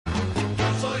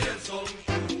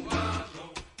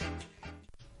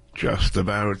Just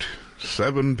about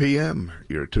 7 p.m.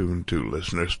 You're tuned to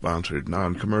listener-sponsored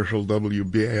non-commercial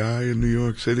WBAI in New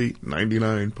York City,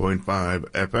 99.5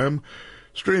 FM,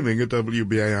 streaming at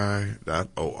WBAI.org.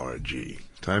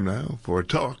 Time now for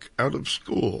Talk Out of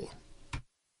School.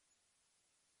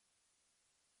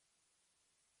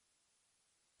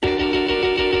 Up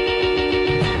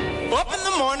in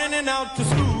the morning and out to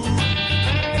school.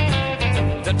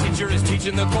 The teacher is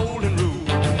teaching the golden rule.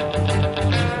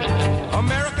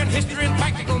 American history and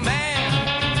practical math.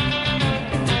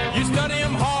 You study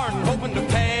them hard and hoping to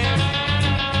pass.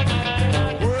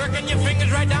 Working your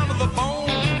fingers right down to the bone.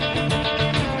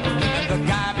 And the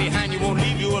guy behind you won't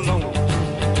leave you alone.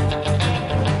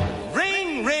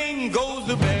 Ring, ring goes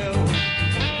the bell.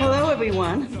 Hello,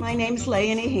 everyone. My name's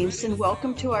Leonie Hameson.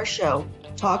 Welcome to our show,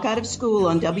 Talk Out of School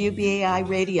on WBAI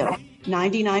Radio,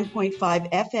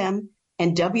 99.5 FM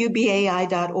and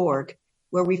WBAI.org,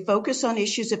 where we focus on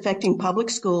issues affecting public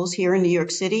schools here in New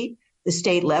York City, the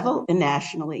state level, and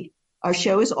nationally. Our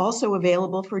show is also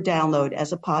available for download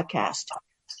as a podcast.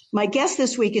 My guest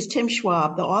this week is Tim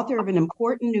Schwab, the author of an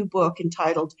important new book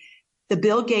entitled The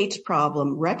Bill Gates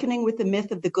Problem, Reckoning with the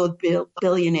Myth of the Good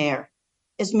Billionaire.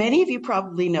 As many of you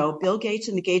probably know, Bill Gates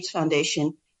and the Gates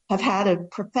Foundation have had a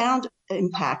profound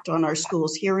impact on our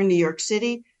schools here in New York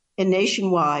City and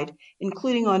nationwide,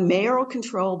 including on mayoral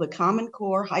control, the Common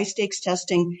Core, high-stakes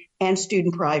testing, and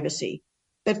student privacy.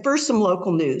 But first, some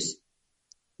local news.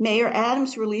 Mayor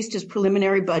Adams released his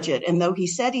preliminary budget, and though he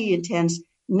said he intends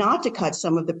not to cut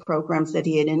some of the programs that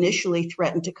he had initially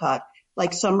threatened to cut,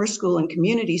 like summer school and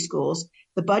community schools,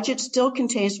 the budget still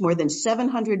contains more than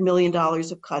 $700 million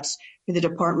of cuts for the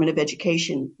Department of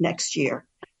Education next year.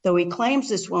 Though he claims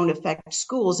this won't affect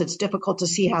schools, it's difficult to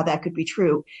see how that could be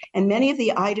true. And many of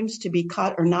the items to be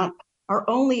cut are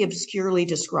only obscurely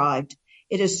described.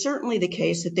 It is certainly the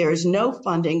case that there is no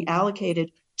funding allocated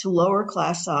to lower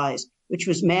class size, which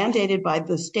was mandated by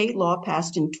the state law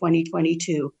passed in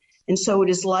 2022. And so it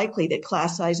is likely that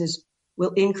class sizes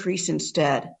will increase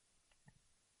instead.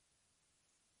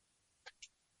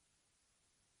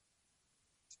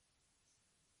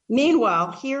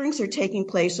 Meanwhile, hearings are taking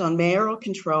place on mayoral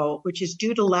control, which is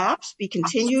due to lapse, be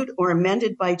continued, or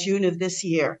amended by June of this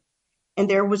year. And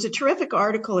there was a terrific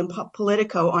article in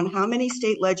Politico on how many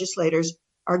state legislators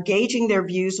are gauging their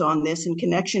views on this in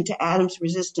connection to Adams'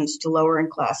 resistance to lowering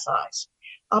class size.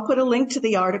 I'll put a link to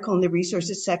the article in the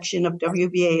resources section of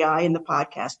WBAI in the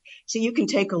podcast so you can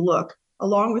take a look,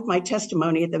 along with my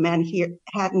testimony at the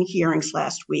Manhattan hearings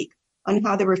last week, on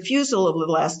how the refusal of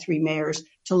the last three mayors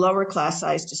to lower class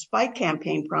size despite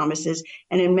campaign promises,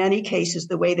 and in many cases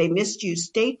the way they misused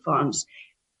state funds,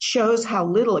 shows how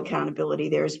little accountability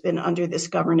there has been under this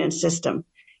governance system.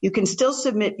 You can still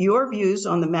submit your views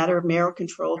on the matter of mayoral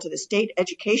control to the State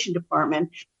Education Department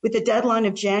with the deadline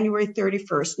of January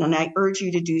 31st, and I urge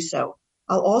you to do so.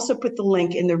 I'll also put the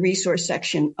link in the resource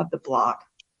section of the blog.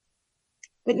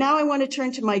 But now I want to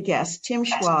turn to my guest, Tim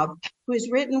Schwab, who has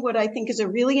written what I think is a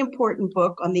really important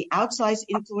book on the outsized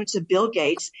influence of Bill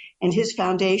Gates and his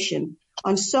foundation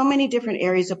on so many different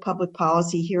areas of public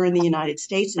policy here in the United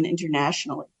States and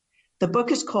internationally. The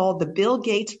book is called The Bill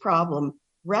Gates Problem,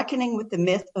 Reckoning with the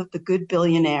Myth of the Good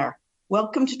Billionaire.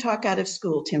 Welcome to Talk Out of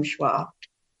School, Tim Schwab.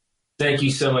 Thank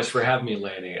you so much for having me,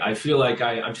 Lanny. I feel like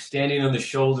I'm standing on the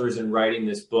shoulders and writing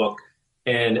this book.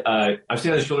 And I'm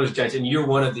standing on the shoulders of giants, and you're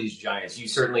one of these giants. You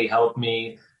certainly helped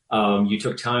me. You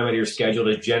took time out of your schedule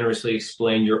to generously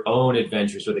explain your own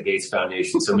adventures with the Gates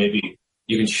Foundation. So maybe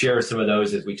you can share some of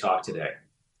those as we talk today,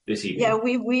 this evening. Yeah,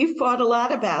 we've fought a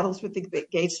lot of battles with the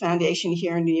Gates Foundation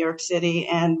here in New York City,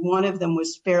 and one of them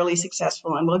was fairly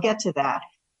successful, and we'll get to that.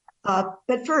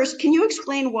 But first, can you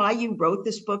explain why you wrote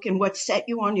this book and what set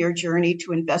you on your journey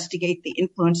to investigate the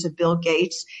influence of Bill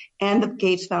Gates and the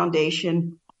Gates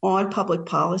Foundation on public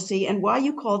policy, and why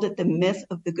you called it the myth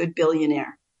of the good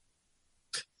billionaire?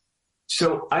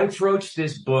 So I approached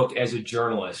this book as a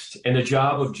journalist, and the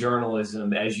job of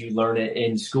journalism, as you learn it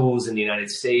in schools in the United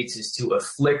States, is to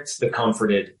afflict the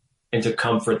comforted and to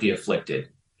comfort the afflicted.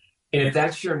 And if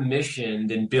that's your mission,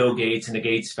 then Bill Gates and the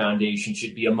Gates Foundation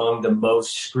should be among the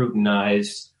most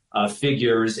scrutinized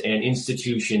figures and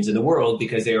institutions in the world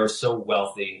because they are so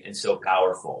wealthy and so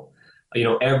powerful. You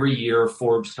know, every year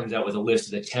Forbes comes out with a list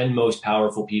of the 10 most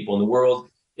powerful people in the world,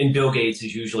 and Bill Gates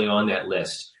is usually on that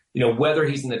list. You know, whether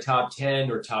he's in the top 10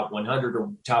 or top 100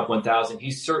 or top 1,000,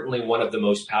 he's certainly one of the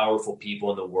most powerful people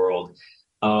in the world.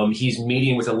 He's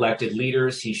meeting with elected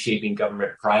leaders. He's shaping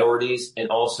government priorities and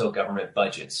also government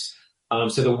budgets.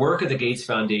 So the work of the Gates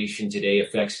Foundation today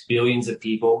affects billions of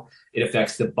people. It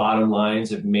affects the bottom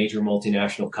lines of major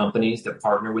multinational companies that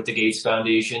partner with the Gates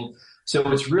Foundation.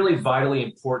 So it's really vitally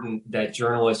important that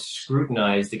journalists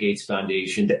scrutinize the Gates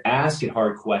Foundation, to ask it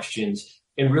hard questions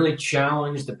and really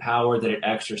challenge the power that it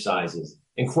exercises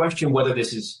and question whether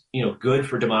this is, good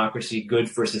for democracy, good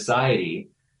for society,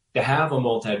 to have a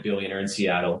multi-billionaire in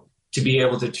Seattle to be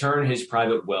able to turn his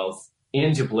private wealth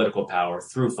into political power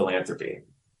through philanthropy.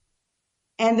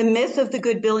 And the myth of the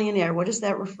good billionaire, what does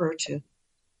that refer to?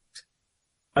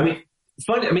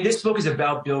 This book is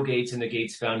about Bill Gates and the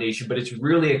Gates Foundation, but it's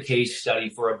really a case study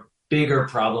for a bigger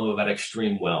problem about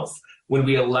extreme wealth. When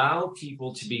we allow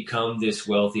people to become this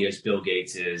wealthy as Bill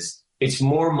Gates is, it's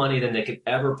more money than they could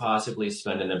ever possibly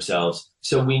spend on themselves.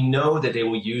 So we know that they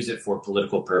will use it for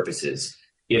political purposes.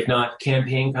 If not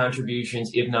campaign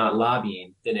contributions, if not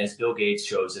lobbying, then as Bill Gates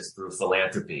shows us, through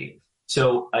philanthropy.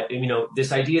 So,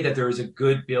 this idea that there is a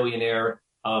good billionaire,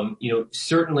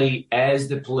 certainly as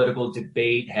the political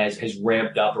debate has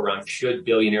ramped up around should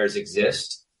billionaires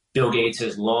exist, Bill Gates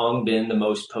has long been the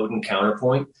most potent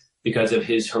counterpoint because of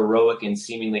his heroic and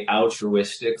seemingly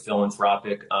altruistic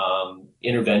philanthropic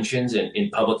interventions in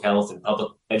public health and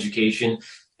public education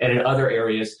and in other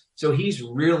areas. So he's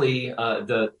really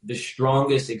the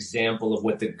strongest example of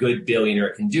what the good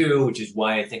billionaire can do, which is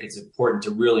why I think it's important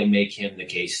to really make him the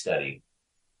case study.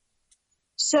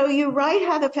 So you write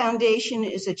how the foundation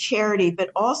is a charity, but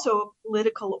also a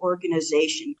political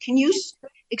organization. Can you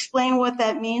explain what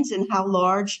that means and how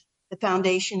large the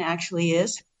foundation actually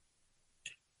is?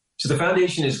 So the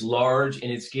foundation is large,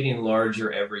 and it's getting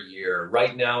larger every year.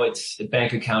 Right now, its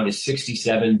bank account is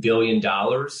 $67 billion.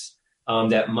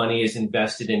 That money is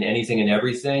invested in anything and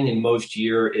everything, and most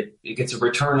year it gets a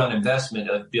return on investment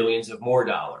of billions of more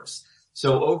dollars.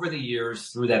 So over the years,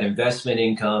 through that investment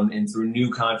income and through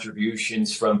new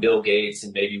contributions from Bill Gates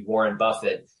and maybe Warren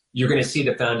Buffett, you're going to see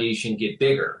the foundation get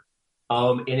bigger.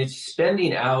 And it's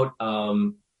spending out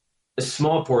a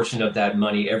small portion of that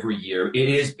money every year. It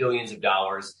is billions of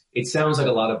dollars. It sounds like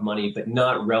a lot of money, but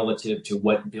not relative to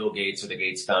what Bill Gates or the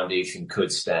Gates Foundation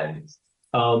could spend.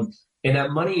 And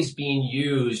that money is being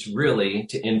used really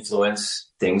to influence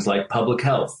things like public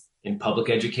health and public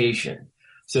education.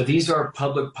 So these are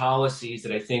public policies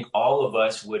that I think all of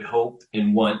us would hope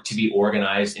and want to be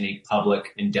organized in a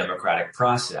public and democratic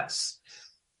process.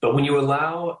 But when you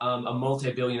allow a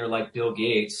multi-billionaire like Bill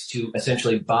Gates to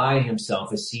essentially buy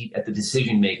himself a seat at the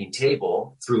decision-making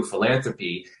table through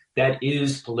philanthropy, that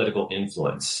is political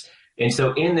influence. And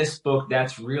so in this book,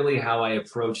 that's really how I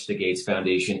approach the Gates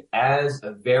Foundation, as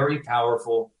a very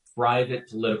powerful private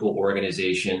political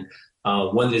organization,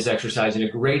 one that is exercising a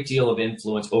great deal of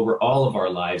influence over all of our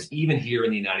lives, even here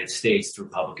in the United States, through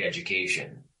public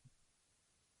education.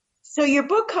 So your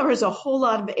book covers a whole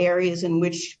lot of areas in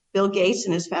which Bill Gates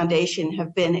and his foundation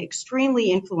have been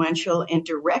extremely influential in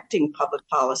directing public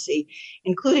policy,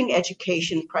 including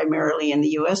education primarily in the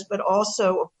U.S., but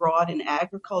also abroad in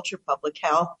agriculture, public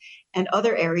health, and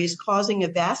other areas, causing a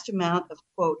vast amount of,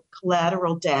 quote,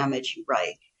 collateral damage, you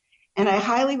write. And I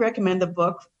highly recommend the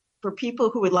book for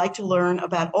people who would like to learn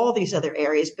about all these other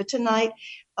areas. But tonight,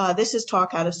 this is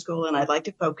Talk Out of School, and I'd like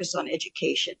to focus on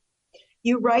education.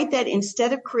 You write that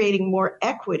instead of creating more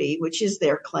equity, which is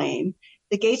their claim,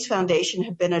 the Gates Foundation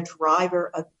have been a driver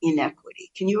of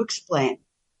inequity. Can you explain?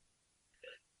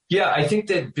 Yeah, I think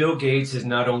that Bill Gates is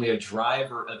not only a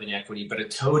driver of inequity, but a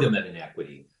totem of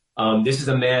inequity. This is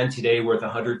a man today worth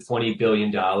 $120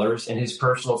 billion, and his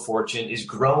personal fortune is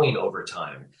growing over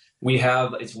time.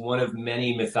 It's one of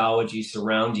many mythologies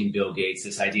surrounding Bill Gates,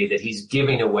 this idea that he's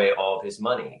giving away all of his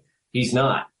money. He's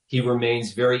not. He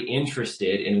remains very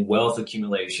interested in wealth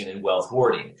accumulation and wealth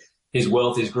hoarding. His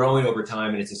wealth is growing over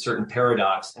time, and it's a certain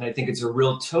paradox. And I think it's a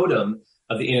real totem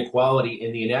of the inequality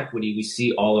and the inequity we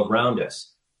see all around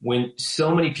us. When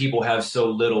so many people have so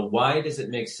little, why does it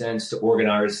make sense to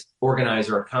organize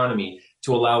our economy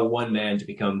to allow one man to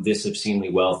become this obscenely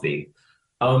wealthy?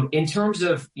 In terms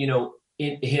of,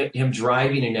 him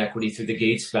driving inequity through the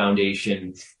Gates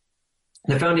Foundation,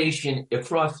 the foundation,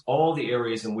 across all the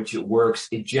areas in which it works,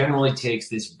 it generally takes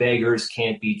this beggars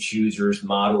can't be choosers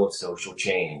model of social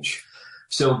change.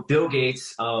 So Bill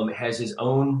Gates has his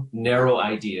own narrow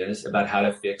ideas about how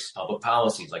to fix public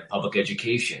policies like public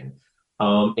education.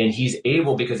 And he's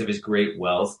able, because of his great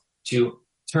wealth, to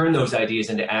turn those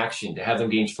ideas into action, to have them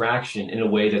gain traction in a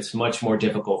way that's much more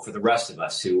difficult for the rest of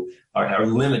us who are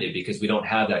limited because we don't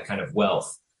have that kind of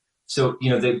wealth. So,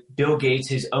 the Bill Gates,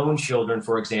 his own children,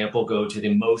 for example, go to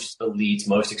the most elite,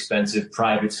 most expensive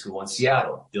private school in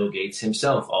Seattle. Bill Gates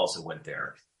himself also went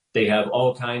there. They have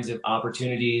all kinds of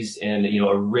opportunities and,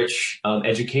 a rich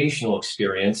educational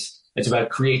experience. It's about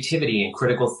creativity and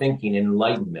critical thinking and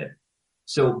enlightenment.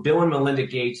 So Bill and Melinda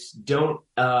Gates don't,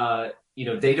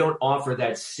 they don't offer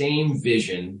that same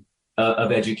vision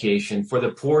of education for the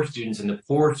poor students in the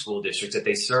poor school districts that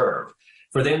they serve.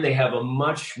 For them, they have a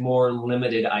much more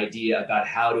limited idea about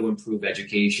how to improve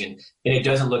education, and it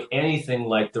doesn't look anything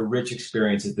like the rich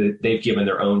experiences that they've given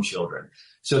their own children.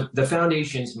 So the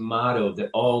foundation's motto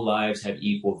that all lives have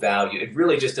equal value, it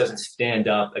really just doesn't stand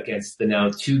up against the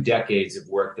now 2 decades of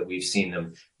work that we've seen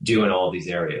them do in all these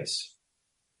areas.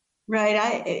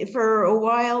 Right. For a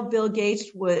while, Bill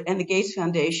Gates and the Gates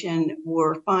Foundation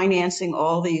were financing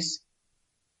all these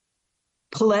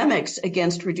polemics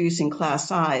against reducing class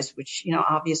size, which,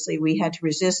 obviously we had to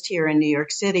resist here in New York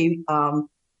City.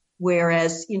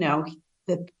 Whereas,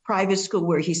 the private school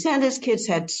where he sent his kids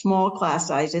had small class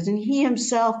sizes, and he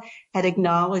himself had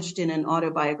acknowledged in an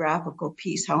autobiographical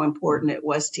piece how important it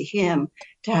was to him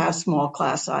to have small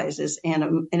class sizes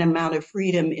and an amount of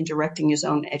freedom in directing his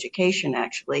own education,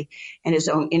 actually, and his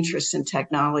own interests in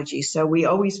technology. So we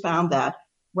always found that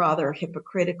rather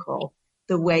hypocritical,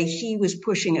 the way he was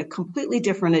pushing a completely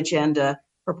different agenda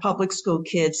for public school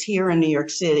kids here in New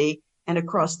York City and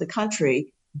across the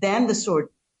country than the sort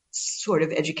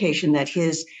of education that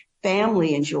his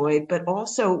family enjoyed, but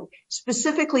also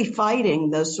specifically fighting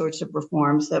those sorts of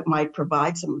reforms that might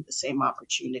provide some of the same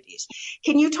opportunities.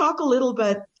 Can you talk a little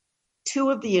bit, 2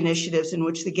 of the initiatives in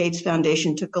which the Gates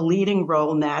Foundation took a leading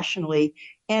role nationally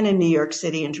and in New York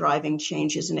City in driving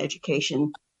changes in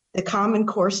education, the Common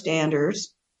Core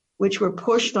standards, which were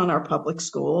pushed on our public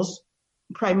schools,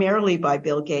 primarily by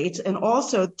Bill Gates, and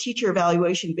also teacher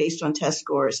evaluation based on test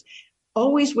scores,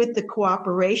 always with the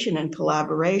cooperation and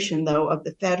collaboration, though, of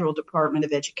the Federal Department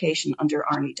of Education under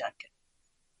Arne Duncan.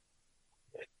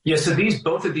 Yeah, so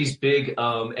both of these big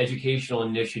educational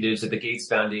initiatives that the Gates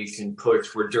Foundation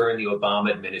pushed were during the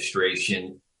Obama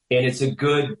administration, and it's a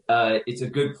good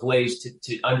place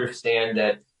to understand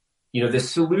that the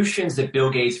solutions that Bill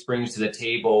Gates brings to the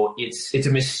table. It's a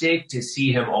mistake to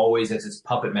see him always as his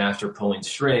puppet master pulling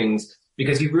strings,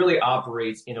 because he really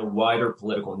operates in a wider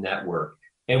political network.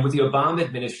 And with the Obama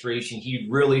administration, he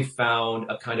really found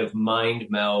a kind of mind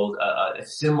meld, a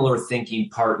similar thinking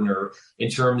partner in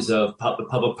terms of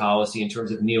public policy, in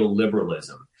terms of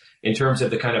neoliberalism, in terms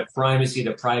of the kind of primacy of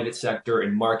the private sector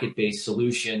and market-based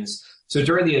solutions. So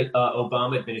during the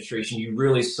Obama administration, you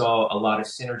really saw a lot of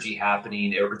synergy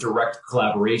happening, or direct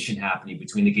collaboration happening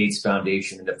between the Gates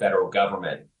Foundation and the federal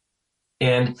government.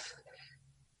 And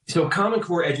so Common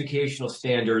Core educational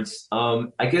standards,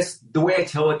 I guess the way I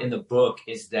tell it in the book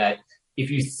is that if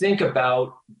you think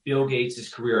about Bill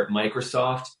Gates' career at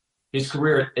Microsoft, his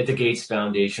career at the Gates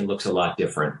Foundation looks a lot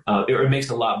different. It makes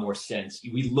a lot more sense.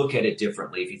 We look at it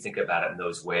differently if you think about it in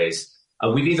those ways.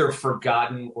 We've either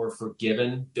forgotten or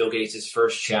forgiven Bill Gates'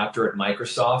 first chapter at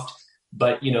Microsoft,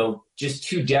 but just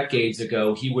 2 decades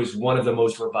ago, he was one of the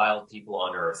most reviled people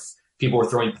on earth. People were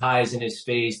throwing pies in his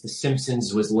face. The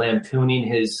Simpsons was lampooning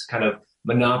his kind of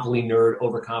monopoly nerd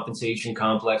overcompensation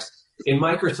complex. And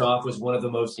Microsoft was one of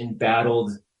the most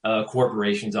embattled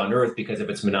corporations on earth because of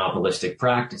its monopolistic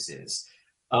practices.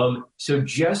 So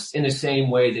just in the same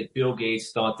way that Bill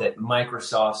Gates thought that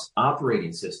Microsoft's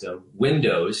operating system,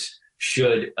 Windows,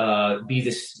 should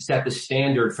set the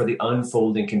standard for the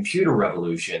unfolding computer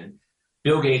revolution,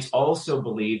 Bill Gates also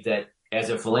believed that, as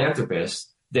a philanthropist,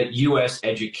 that U.S.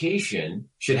 education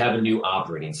should have a new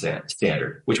operating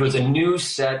standard, which was a new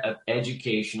set of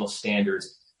educational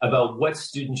standards about what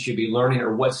students should be learning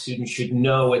or what students should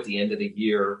know at the end of the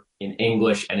year in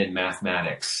English and in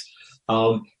mathematics.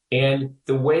 And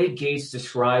the way Gates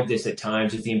described this at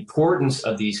times is the importance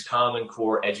of these Common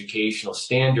Core educational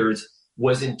standards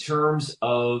was in terms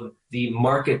of the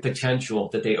market potential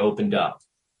that they opened up.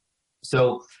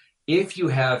 So if you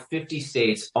have 50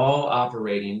 states all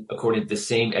operating according to the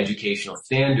same educational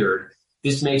standard,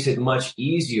 this makes it much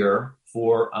easier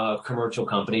for commercial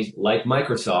companies like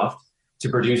Microsoft to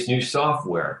produce new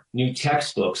software, new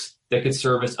textbooks that could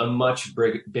service a much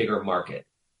bigger market.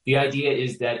 The idea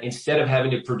is that instead of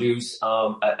having to produce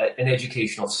an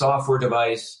educational software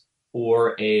device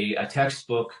or a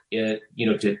textbook,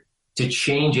 to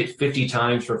change it 50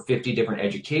 times for 50 different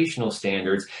educational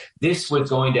standards, this was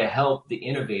going to help the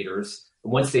innovators,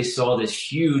 once they saw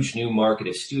this huge new market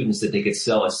of students, that they could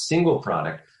sell a single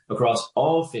product across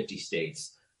all 50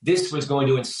 states. This was going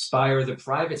to inspire the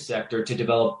private sector to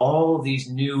develop all of these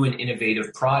new and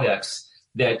innovative products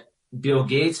that Bill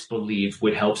Gates believed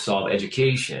would help solve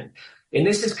education. And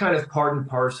this is kind of part and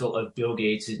parcel of Bill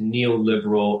Gates'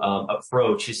 neoliberal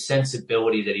approach, his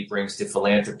sensibility that he brings to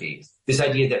philanthropy. This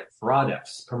idea that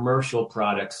products, commercial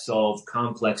products, solve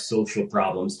complex social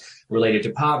problems related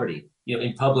to poverty.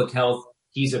 In public health,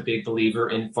 he's a big believer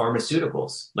in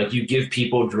pharmaceuticals. Like, you give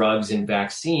people drugs and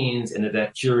vaccines and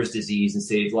that cures disease and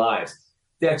saves lives.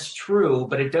 That's true,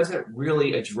 but it doesn't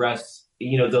really address,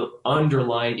 the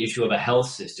underlying issue of a health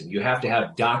system. You have to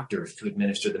have doctors to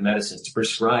administer the medicines, to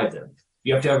prescribe them.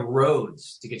 You have to have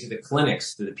roads to get to the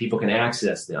clinics so that people can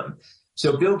access them.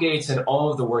 So Bill Gates and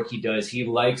all of the work he does, he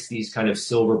likes these kind of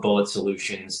silver bullet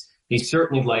solutions. He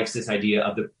certainly likes this idea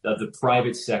of the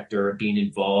private sector being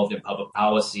involved in public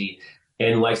policy,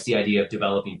 and likes the idea of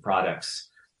developing products.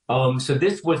 So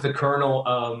this was the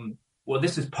kernel.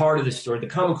 This is part of the story. The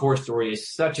Common Core story is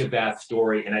such a vast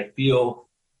story, and I feel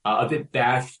a bit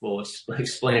bashful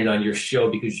explaining it on your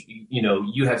show because,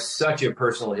 you have such a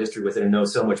personal history with it and know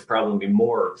so much, probably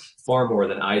far more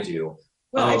than I do.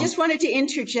 Well, I just wanted to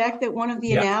interject that one of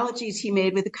the analogies he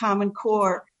made with the Common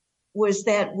Core was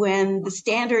that when the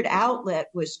standard outlet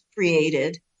was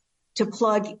created to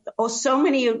plug, so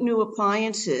many new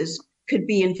appliances could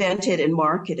be invented and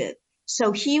marketed.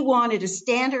 So he wanted a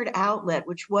standard outlet,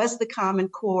 which was the Common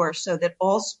Core, so that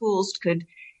all schools could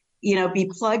be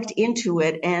plugged into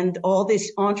it, and all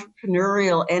this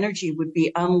entrepreneurial energy would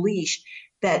be unleashed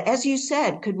that, as you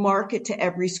said, could market to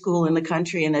every school in the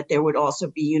country, and that there would also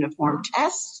be uniform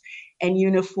tests and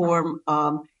uniform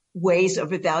ways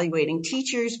of evaluating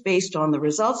teachers based on the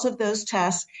results of those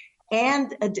tests,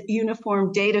 and a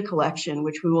uniform data collection,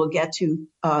 which we will get to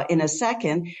in a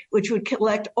second, which would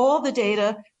collect all the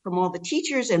data from all the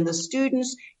teachers and the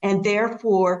students, and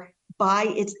therefore, by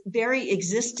its very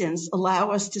existence, allow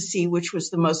us to see which was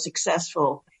the most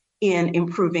successful in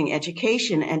improving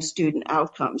education and student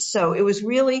outcomes. So it was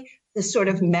really the sort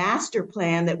of master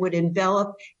plan that would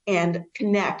envelop and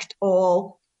connect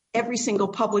every single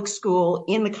public school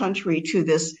in the country to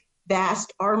this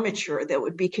vast armature that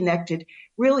would be connected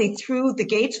really through the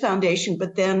Gates Foundation,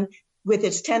 but then with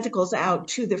its tentacles out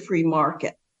to the free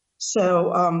market.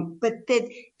 So, but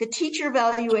the teacher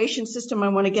evaluation system, I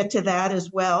want to get to that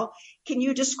as well. Can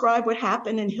you describe what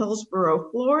happened in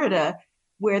Hillsborough, Florida,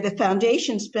 where the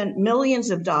foundation spent millions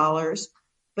of dollars,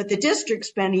 but the district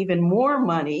spent even more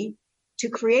money to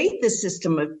create the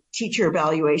system of teacher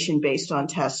evaluation based on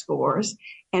test scores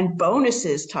and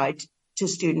bonuses tied to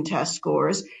student test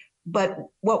scores? But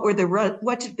what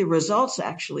did the results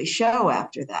actually show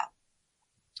after that?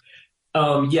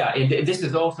 And this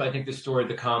is also, I think, the story of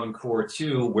the Common Core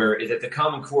too, where is at the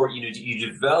Common Core, you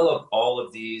develop all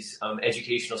of these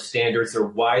educational standards. They're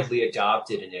widely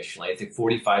adopted initially. I think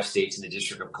 45 states in the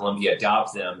District of Columbia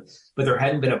adopt them, but there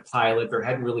hadn't been a pilot. There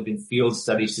hadn't really been field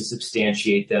studies to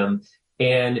substantiate them.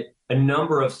 And a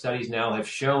number of studies now have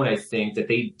shown, I think, that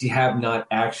they have not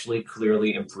actually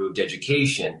clearly improved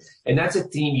education. And that's a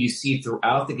theme you see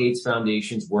throughout the Gates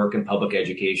Foundation's work in public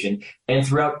education and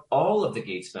throughout all of the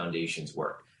Gates Foundation's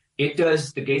work.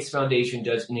 The Gates Foundation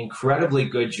does an incredibly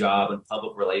good job in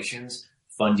public relations,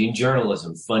 funding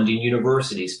journalism, funding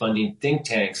universities, funding think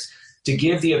tanks, to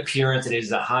give the appearance that it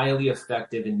is a highly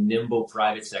effective and nimble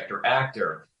private sector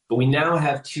actor. But we now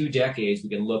have 2 decades. We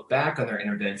can look back on their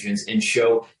interventions and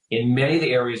show in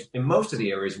most of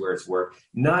the areas where it's worked,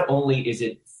 not only is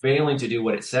it failing to do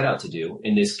what it set out to do,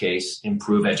 in this case,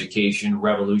 improve education,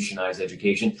 revolutionize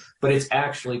education, but it's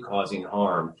actually causing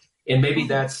harm. And maybe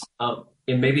that's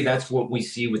what we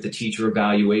see with the teacher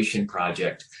evaluation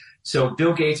project. So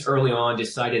Bill Gates early on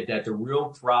decided that the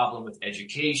real problem with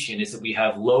education is that we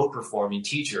have low performing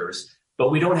teachers, but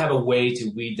we don't have a way to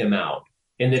weed them out.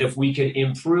 And that if we could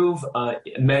improve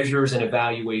measures and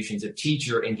evaluations of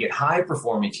teacher and get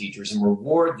high-performing teachers and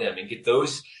reward them and get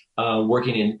those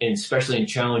working especially in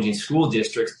challenging school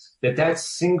districts, that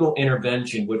single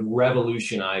intervention would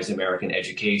revolutionize American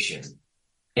education.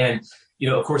 And,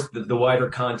 of course, the wider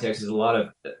context is a lot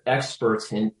of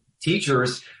experts and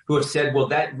teachers who have said, well,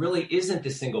 that really isn't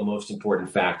the single most important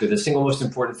factor. The single most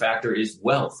important factor is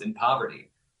wealth and poverty.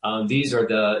 These are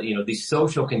these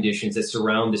social conditions that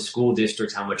surround the school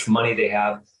districts, how much money they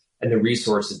have and the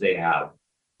resources they have.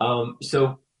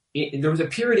 There was a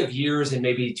period of years in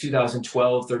maybe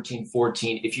 2012, 13,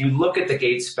 14. If you look at the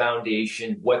Gates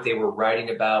Foundation, what they were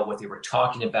writing about, what they were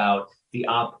talking about, the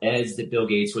op-eds that Bill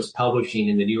Gates was publishing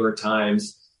in the New York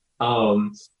Times,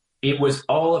 it was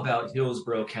all about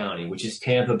Hillsborough County, which is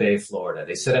Tampa Bay, Florida.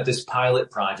 They set up this pilot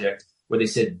project where they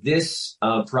said this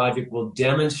project will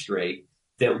demonstrate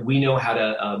that we know how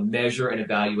to measure and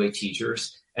evaluate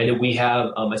teachers, and that we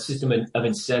have a system of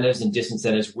incentives and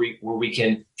disincentives where we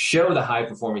can show the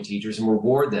high-performing teachers and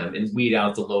reward them and weed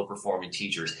out the low-performing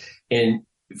teachers. And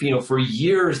for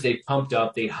years, they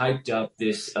hyped up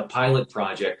this pilot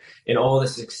project and all the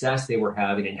success they were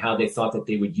having and how they thought that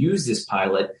they would use this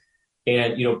pilot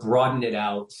and, broaden it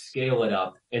out, scale it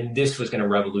up. And this was going to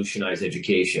revolutionize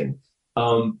education.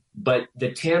 But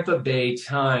the Tampa Bay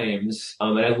Times,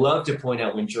 and I love to point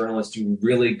out when journalists do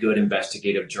really good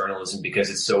investigative journalism because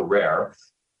it's so rare.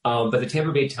 But the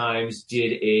Tampa Bay Times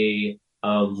did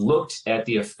looked at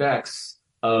the effects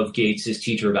of Gates's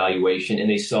teacher evaluation, and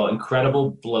they saw incredible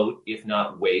bloat, if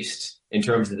not waste, in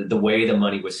terms of the way the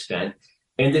money was spent,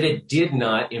 and that it did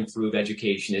not improve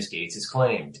education as Gates has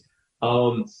claimed.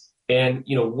 And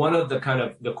one of the kind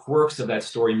of the quirks of that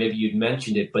story, maybe you'd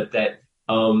mentioned it, but that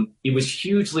it was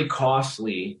hugely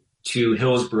costly to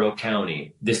Hillsborough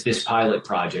County, this pilot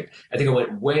project. I think it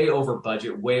went way over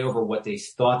budget, way over what they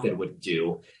thought that it would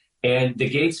do. And the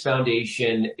Gates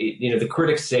Foundation, the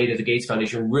critics say that the Gates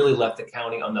Foundation really left the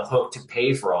county on the hook to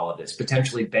pay for all of this,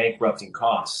 potentially bankrupting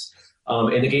costs.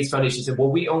 And the Gates Foundation said,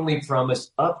 well, we only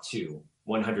promised up to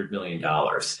 $100 million.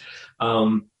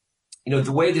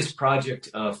 The way this project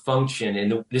functioned,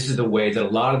 and this is the way that a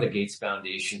lot of the Gates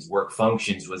Foundation's work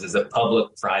functions, was as a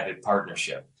public-private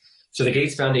partnership. So the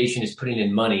Gates Foundation is putting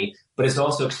in money, but it's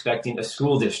also expecting a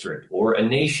school district or a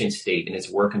nation state in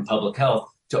its work in public health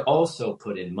to also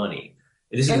put in money.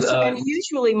 And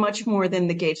usually much more than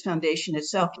the Gates Foundation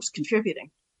itself was contributing.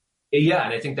 Yeah,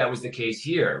 and I think that was the case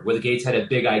here, where the Gates had a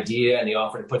big idea and they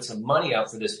offered to put some money up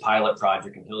for this pilot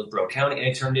project in Hillsborough County, and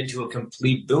it turned into a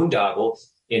complete boondoggle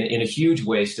in a huge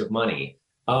waste of money.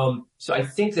 So I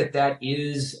think that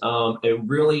is a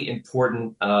really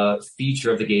important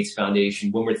feature of the Gates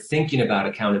Foundation when we're thinking about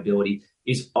accountability,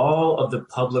 is all of the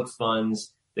public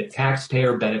funds, the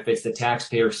taxpayer benefits, the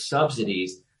taxpayer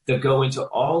subsidies that go into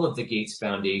all of the Gates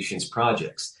Foundation's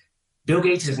projects. Bill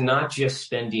Gates is not just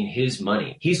spending his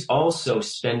money. He's also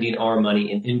spending our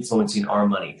money and influencing our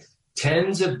money.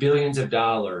 Tens of billions of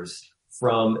dollars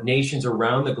from nations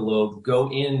around the globe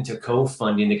go into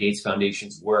co-funding the Gates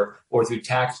Foundation's work, or through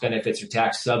tax benefits or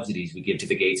tax subsidies we give to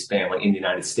the Gates family in the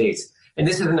United States. And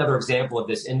this is another example of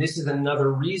this. And this is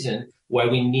another reason why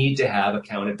we need to have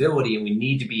accountability, and we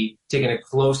need to be taking a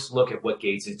close look at what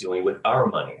Gates is doing with our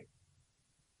money.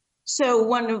 So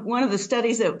one of the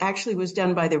studies that actually was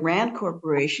done by the Rand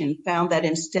Corporation found that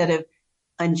instead of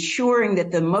ensuring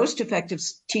that the most effective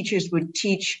teachers would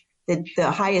teach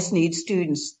the highest need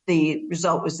students, the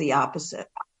result was the opposite.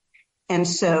 And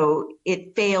so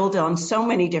it failed on so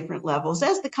many different levels,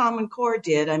 as the Common Core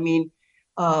did. I mean,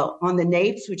 on the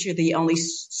NAEPs, which are the only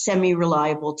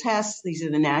semi-reliable tests, these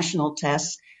are the national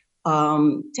tests,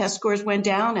 test scores went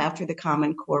down after the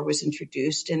Common Core was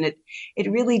introduced, and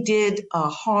it really did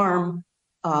harm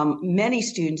many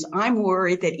students. I'm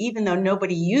worried that even though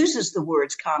nobody uses the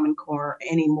words Common Core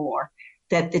anymore,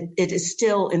 that it is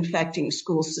still infecting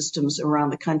school systems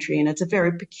around the country, and it's a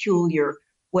very peculiar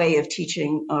way of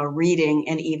teaching reading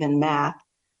and even math.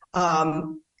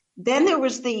 Then there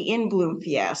was the In Bloom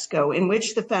fiasco, in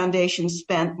which the foundation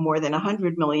spent more than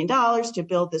 $100 million to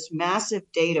build this massive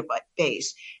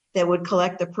database that would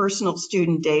collect the personal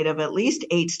student data of at least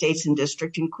 8 states and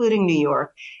districts, including New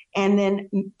York, and then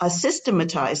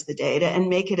systematize the data and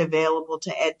make it available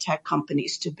to ed tech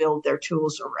companies to build their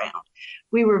tools around.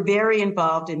 We were very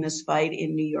involved in this fight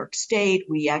in New York State.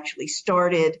 We actually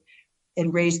started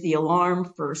and raised the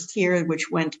alarm first here, which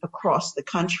went across the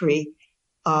country.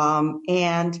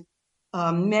 And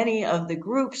many of the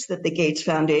groups that the Gates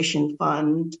Foundation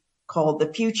fund, called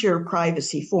the Future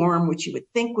Privacy Forum, which you would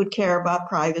think would care about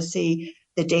privacy,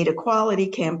 the Data Quality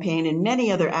Campaign, and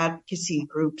many other advocacy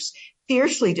groups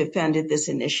fiercely defended this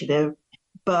initiative.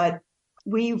 But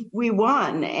we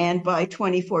won, and by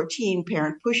 2014,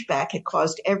 parent pushback had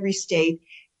caused every state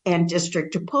and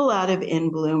district to pull out of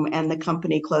In Bloom, and the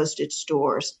company closed its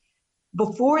doors.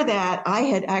 Before that, I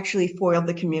had actually foiled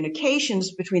the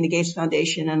communications between the Gates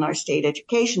Foundation and our state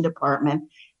education department,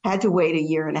 had to wait 1.5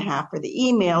 years for the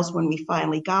emails. When we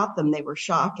finally got them, they were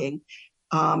shocking.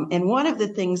 And one of the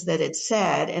things that it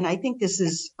said, and I think this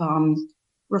is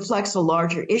reflects a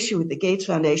larger issue with the Gates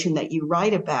Foundation that you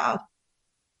write about,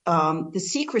 the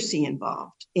secrecy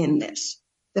involved in this.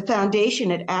 The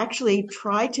foundation had actually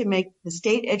tried to make the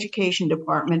state education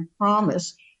department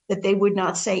promise that they would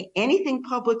not say anything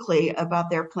publicly about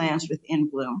their plans with In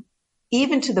Bloom,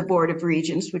 even to the Board of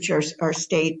Regents, which are our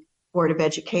state Board of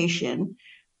Education.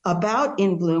 about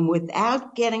In Bloom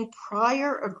without getting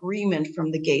prior agreement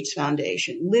from the Gates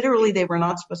Foundation. Literally, they were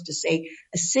not supposed to say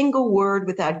a single word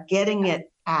without getting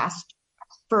it passed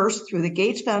first through the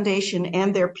Gates Foundation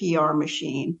and their PR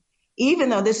machine. Even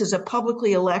though this is a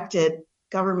publicly elected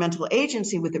governmental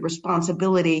agency with the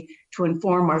responsibility to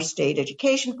inform our state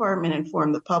education department,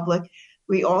 inform the public,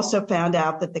 we also found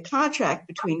out that the contract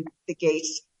between the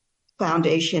Gates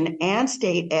Foundation and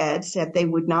state ed said they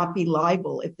would not be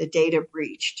liable if the data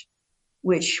breached,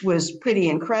 which was pretty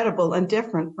incredible and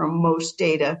different from most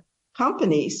data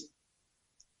companies.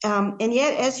 And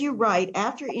yet, as you write,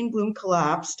 after In Bloom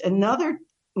collapsed, another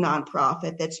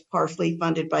nonprofit that's partially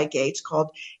funded by Gates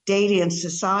called Data and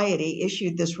Society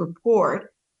issued this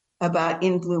report about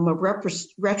In Bloom, a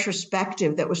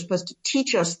retrospective that was supposed to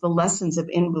teach us the lessons of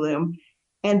In Bloom.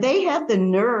 And they had the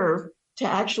nerve to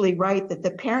actually write that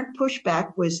the parent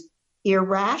pushback was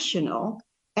irrational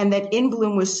and that In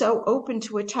Bloom was so open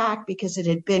to attack because it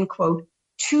had been, quote,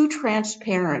 too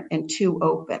transparent and too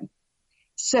open.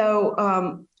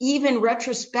 So even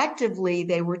retrospectively,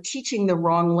 they were teaching the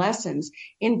wrong lessons.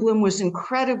 In Bloom was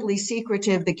incredibly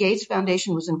secretive. The Gates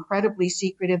Foundation was incredibly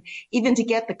secretive. Even to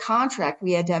get the contract,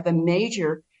 we had to have a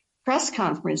major press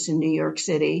conference in New York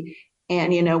City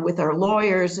and, you know, with our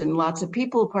lawyers and lots of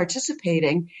people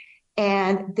participating.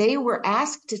 And they were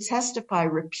asked to testify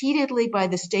repeatedly by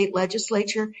the state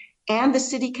legislature and the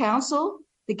city council,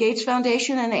 the Gates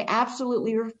Foundation, and they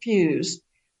absolutely refused.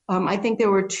 I think there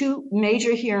were two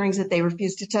major hearings that they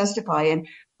refused to testify. And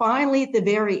finally, at the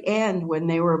very end, when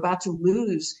they were about to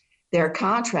lose their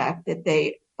contract that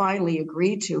they finally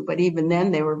agreed to, but even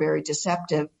then they were very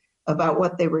deceptive about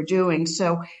what they were doing.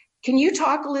 So can you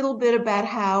talk a little bit about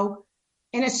how,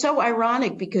 and it's so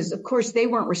ironic because, of course, they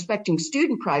weren't respecting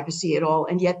student privacy at all,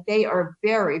 and yet they are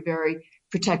very, very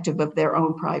protective of their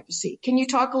own privacy. Can you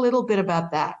talk a little bit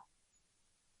about that?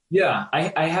 Yeah,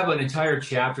 I have an entire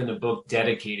chapter in the book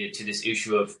dedicated to this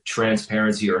issue of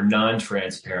transparency or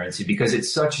non-transparency because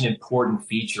it's such an important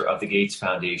feature of the Gates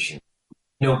Foundation.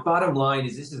 You know, bottom line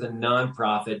is this is a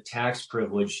nonprofit,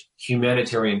 tax-privileged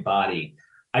humanitarian body.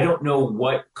 I don't know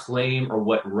what claim or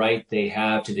what right they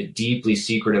have to the deeply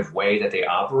secretive way that they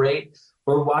operate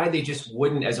or why they just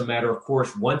wouldn't, as a matter of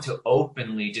course, want to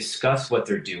openly discuss what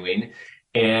they're doing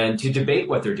and to debate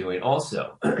what they're doing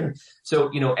also. So,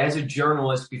 you know, as a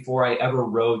journalist, before I ever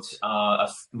wrote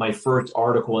my first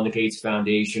article on the Gates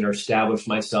Foundation or established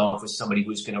myself as somebody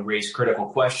who's going to raise critical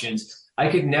questions, I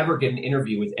could never get an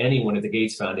interview with anyone at the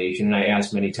Gates Foundation, and I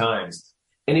asked many times.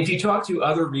 And if you talk to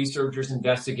other researchers,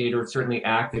 investigators, certainly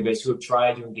activists who have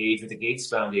tried to engage with the Gates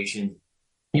Foundation,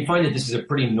 you find that this is a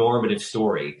pretty normative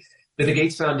story. That the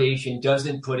Gates Foundation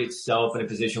doesn't put itself in a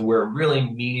position where it really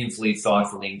meaningfully,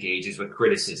 thoughtfully engages with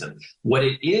criticism. What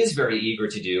it is very eager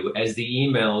to do, as the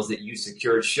emails that you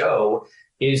secured show,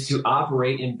 is to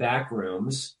operate in back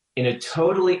rooms in a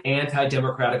totally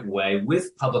anti-democratic way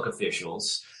with public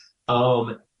officials.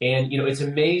 And, you know, it's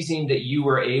amazing that you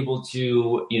were able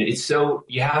to, you know,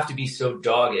 you have to be so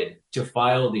dogged to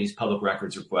file these public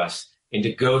records requests and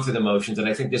to go through the motions. And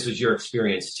I think this was your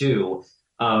experience too.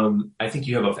 I think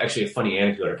you have actually a funny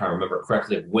anecdote, if I remember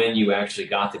correctly, of when you actually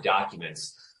got the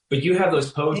documents. But you have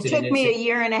those posted. It took me a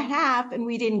year and a half, and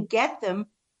we didn't get them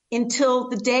until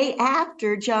the day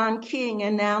after John King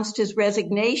announced his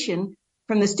resignation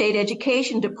from the state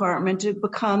education department to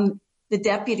become the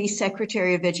Deputy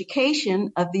Secretary of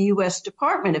Education of the U.S.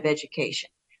 Department of Education.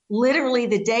 Literally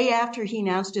the day after he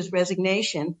announced his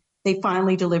resignation, they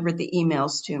finally delivered the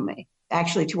emails to me,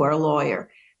 actually to our lawyer,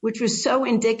 which was so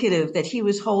indicative that he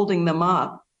was holding them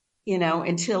up, you know,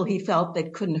 until he felt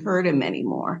that couldn't hurt him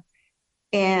anymore.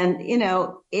 And, you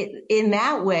know, in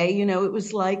that way, you know, it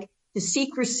was like the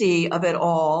secrecy of it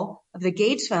all, of the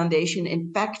Gates Foundation,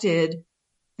 infected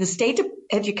the state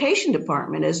education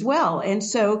department as well. And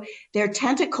so their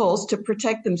tentacles to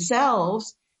protect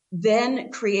themselves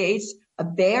then creates a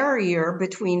barrier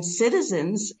between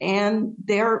citizens and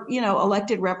their, you know,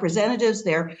 elected representatives,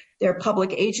 their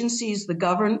public agencies, the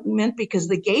government, because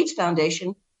the Gates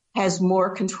Foundation has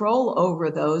more control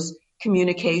over those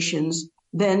communications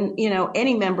than, you know,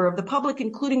 any member of the public,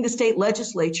 including the state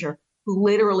legislature, who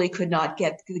literally could not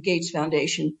get the Gates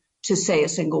Foundation to say a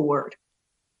single word.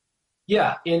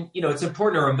 Yeah. And, you know, it's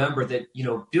important to remember that, you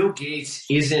know, Bill Gates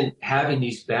isn't having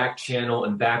these back channel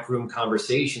and backroom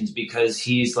conversations because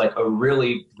he's like a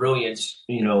really brilliant,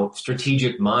 you know,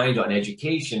 strategic mind on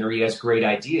education, or he has great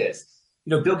ideas.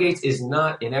 You know, Bill Gates is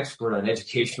not an expert on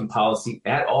education policy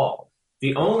at all.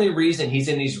 The only reason he's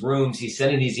in these rooms, he's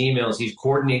sending these emails, he's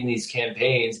coordinating these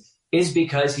campaigns is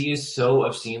because he is so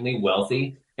obscenely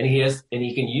wealthy and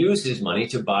he can use his money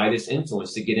to buy this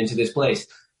influence to get into this place.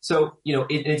 So,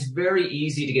 it's very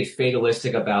easy to get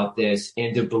fatalistic about this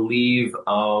and to believe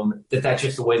that that's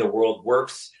just the way the world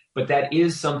works. But that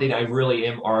is something I really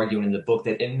am arguing in the book,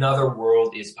 that another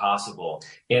world is possible.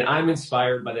 And I'm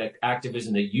inspired by that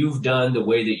activism that you've done, the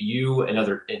way that you and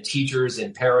other teachers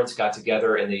and parents got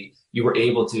together and you were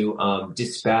able to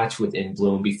dispatch within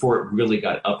Bloom before it really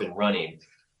got up and running.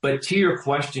 But to your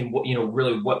question,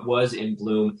 really what was in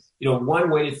Bloom, one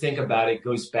way to think about it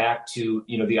goes back to,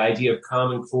 the idea of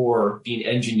Common Core being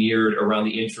engineered around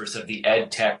the interests of the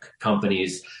ed tech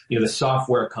companies, the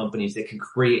software companies that can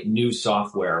create new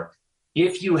software.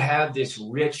 If you have this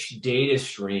rich data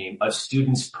stream of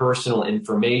students' personal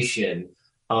information,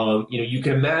 you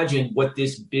can imagine what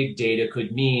this big data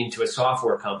could mean to a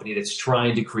software company that's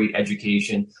trying to create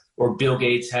education. Or Bill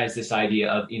Gates has this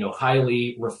idea of,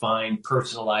 highly refined,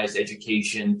 personalized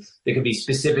education that can be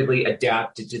specifically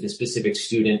adapted to the specific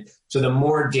student. So the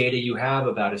more data you have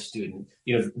about a student,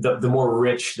 the more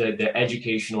rich the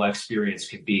educational experience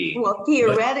could be. Well,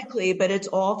 theoretically, but it's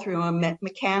all through a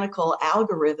mechanical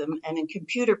algorithm and a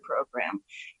computer program.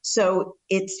 So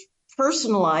it's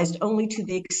personalized only to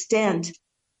the extent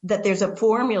that there's a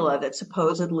formula that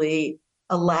supposedly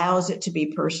allows it to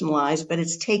be personalized, but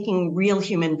it's taking real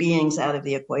human beings out of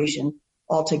the equation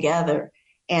altogether.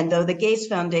 And though the Gates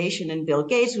Foundation and Bill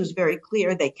Gates was very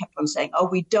clear, they kept on saying,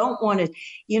 we don't want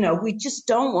to, we just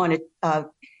don't want to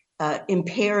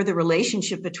impair the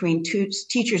relationship between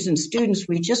teachers and students.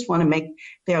 We just want to make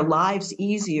their lives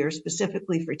easier,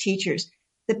 specifically for teachers.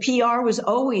 The PR was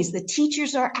always, the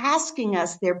teachers are asking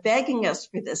us, they're begging us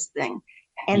for this thing.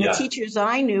 And the teachers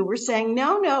I knew were saying,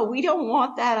 no, we don't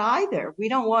want that either. We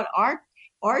don't want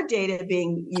our data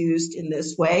being used in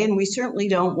this way. And we certainly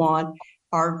don't want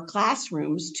our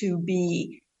classrooms to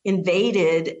be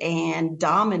invaded and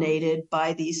dominated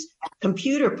by these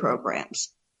computer programs.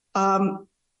 Not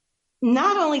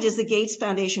only does the Gates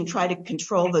Foundation try to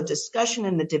control the discussion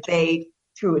and the debate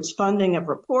through its funding of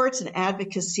reports and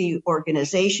advocacy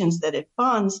organizations that it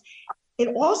funds, it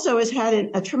also has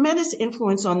had a tremendous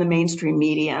influence on the mainstream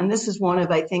media. And this is one of,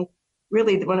 I think,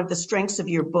 really one of the strengths of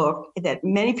your book that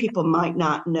many people might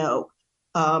not know.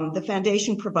 The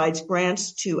foundation provides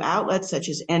grants to outlets such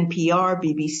as NPR,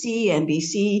 BBC,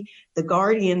 NBC, The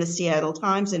Guardian, The Seattle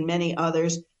Times, and many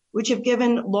others, which have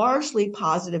given largely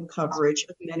positive coverage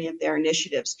of many of their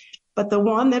initiatives. But the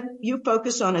one that you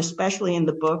focus on, especially in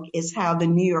the book, is how the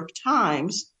New York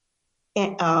Times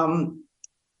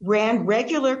ran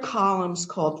regular columns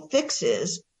called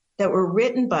Fixes that were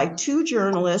written by two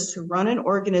journalists who run an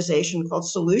organization called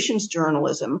Solutions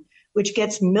Journalism, which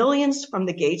gets millions from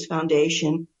the Gates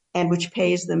Foundation and which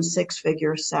pays them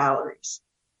six-figure salaries.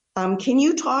 Can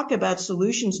you talk about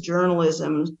Solutions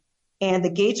Journalism and the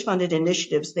Gates-funded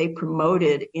initiatives they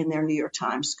promoted in their New York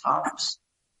Times columns?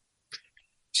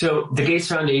 So the Gates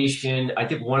Foundation, I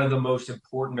think one of the most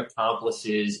important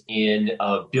accomplices in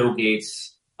Bill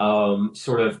Gates'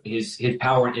 sort of his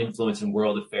power and influence in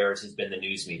world affairs has been the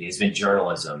news media, has been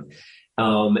journalism.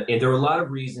 And there are a lot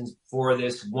of reasons for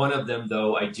this. One of them,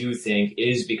 though, I do think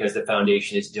is because the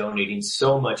foundation is donating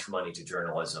so much money to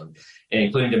journalism, and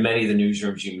including to many of the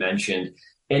newsrooms you mentioned.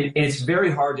 And it's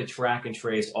very hard to track and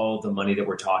trace all of the money that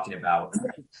we're talking about.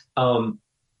 In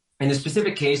the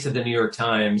specific case of the New York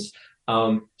Times,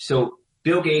 so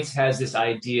Bill Gates has this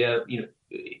idea,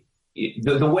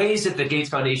 the ways that the Gates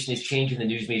Foundation is changing the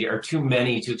news media are too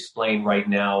many to explain right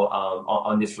now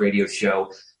on this radio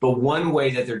show. But one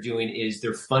way that they're doing is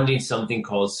they're funding something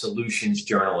called solutions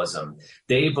journalism.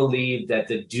 They believe that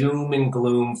the doom and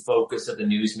gloom focus of the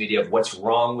news media of what's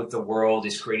wrong with the world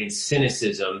is creating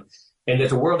cynicism, and that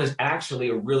the world is actually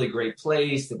a really great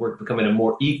place, that we're becoming a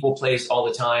more equal place all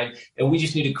the time. And we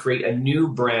just need to create a new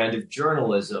brand of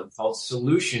journalism called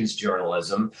solutions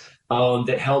journalism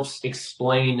that helps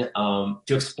explain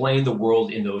the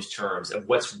world in those terms of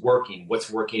what's working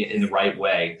in the right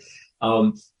way.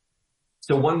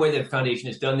 So one way that the foundation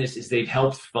has done this is they've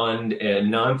helped fund a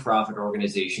nonprofit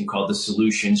organization called the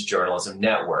Solutions Journalism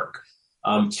Network.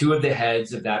 Two of the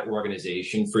heads of that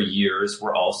organization for years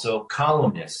were also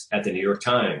columnists at the New York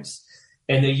Times.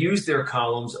 And they used their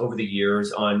columns over the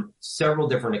years on several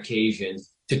different occasions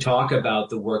to talk about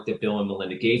the work that Bill and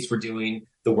Melinda Gates were doing,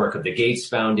 the work of the Gates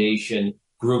Foundation,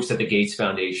 groups that the Gates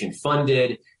Foundation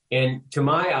funded. And to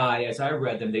my eye, as I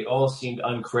read them, they all seemed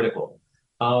uncritical.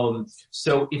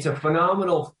 So it's a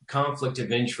phenomenal conflict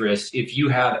of interest if you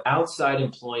have outside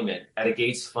employment at a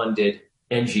Gates-funded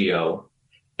NGO,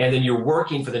 and then you're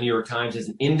working for the New York Times as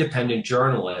an independent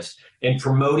journalist and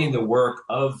promoting the work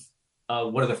of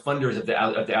one of the funders of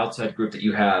the outside group that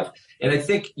you have. And I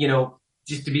think,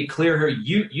 just to be clear here,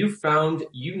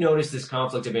 you noticed this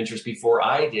conflict of interest before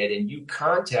I did, and you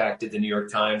contacted the New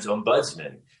York Times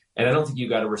ombudsman. And I don't think you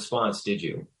got a response, did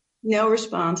you? No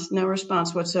response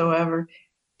whatsoever.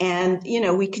 And,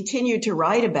 we continued to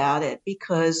write about it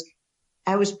because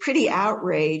I was pretty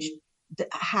outraged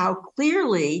how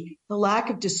clearly the lack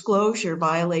of disclosure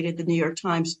violated the New York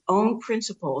Times' own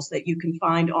principles that you can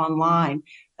find online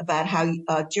about how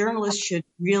journalists should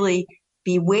really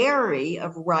be wary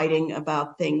of writing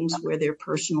about things where they're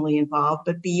personally involved.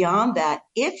 But beyond that,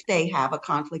 if they have a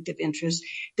conflict of interest,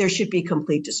 there should be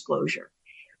complete disclosure.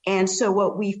 And so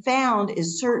what we found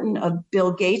is certain of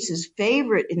Bill Gates's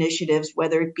favorite initiatives,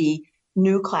 whether it be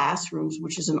New Classrooms,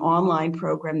 which is an online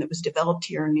program that was developed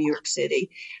here in New York City,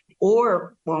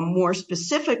 or more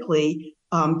specifically,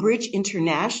 Bridge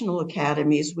International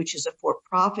Academies, which is a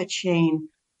for-profit chain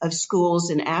of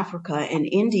schools in Africa and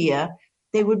India,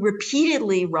 they would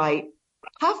repeatedly write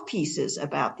puff pieces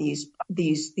about these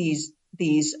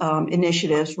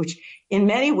initiatives, which in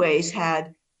many ways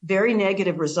had very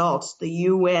negative results. The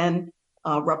UN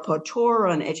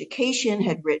rapporteur on education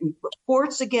had written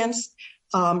reports against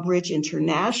Bridge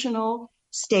International,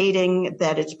 stating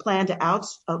that its plan to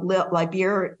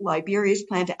Liberia's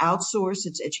plan to outsource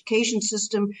its education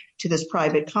system to this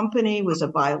private company was a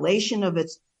violation of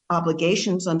its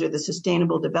obligations under the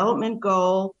Sustainable Development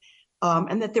Goal,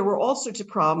 and that there were all sorts of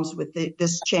problems with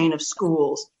this chain of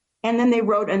schools. And then they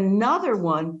wrote another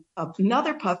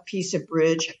puff piece of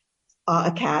Bridge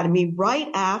Academy right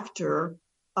after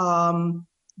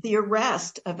the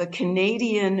arrest of a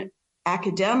Canadian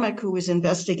academic who was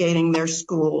investigating their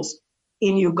schools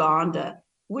in Uganda,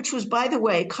 which was, by the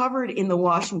way, covered in the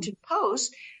Washington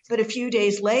Post. But a few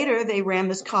days later, they ran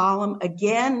this column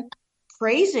again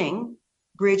praising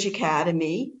Bridge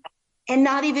Academy and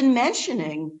not even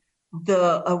mentioning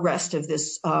the arrest of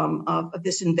this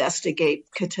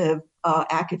investigative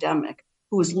academic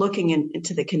who was looking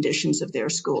into the conditions of their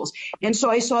schools. And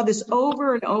so I saw this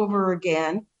over and over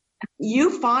again.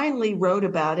 You finally wrote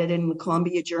about it in the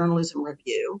Columbia Journalism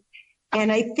Review.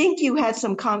 And I think you had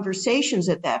some conversations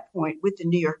at that point with the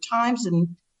New York Times,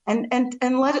 and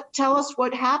tell us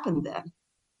what happened then.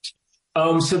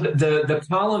 So the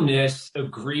columnists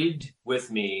agreed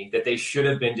with me that they should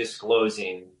have been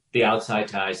disclosing the outside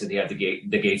ties that they have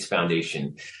the Gates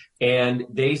Foundation. And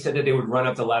they said that they would run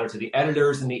up the ladder to the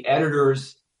editors, and the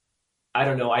editors, I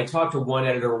don't know, I talked to one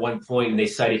editor at one point and they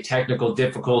cited technical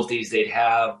difficulties they'd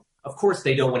have. Of course,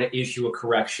 they don't want to issue a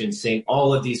correction saying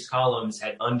all of these columns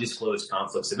had undisclosed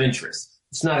conflicts of interest.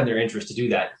 It's not in their interest to do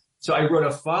that. So I wrote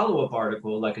a follow-up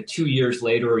article like 2 years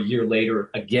later or a year later,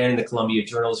 again in the Columbia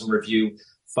Journalism Review,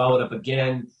 followed up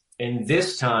again. And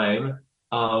this time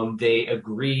they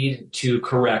agreed to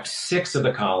correct 6 of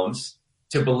the columns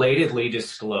to belatedly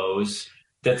disclose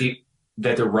that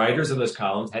the writers of those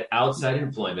columns had outside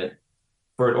employment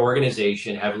for an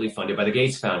organization heavily funded by the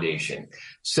Gates Foundation.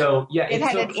 So, yeah. It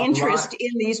had an interest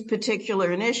in these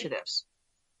particular initiatives,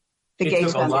 the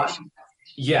Gates Foundation.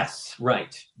 Yes,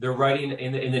 right. They're writing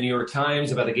in the New York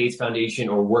Times about the Gates Foundation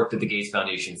or work that the Gates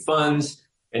Foundation funds,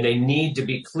 and they need to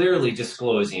be clearly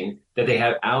disclosing that they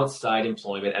have outside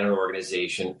employment at an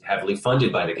organization heavily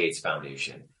funded by the Gates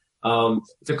Foundation.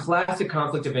 It's a classic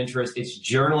conflict of interest. It's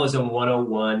journalism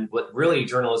 101. What really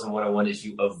journalism 101 is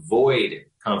you avoid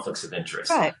conflicts of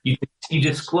interest. Right. You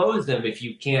disclose them if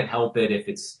you can't help it, if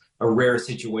it's a rare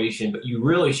situation, but you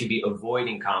really should be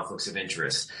avoiding conflicts of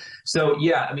interest. So,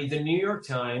 yeah, I mean, the New York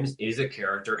Times is a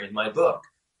character in my book.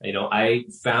 You know, I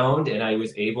found and I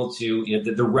was able to,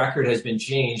 the record has been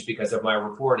changed because of my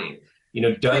reporting.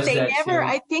 But they never,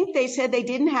 I think they said they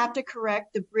didn't have to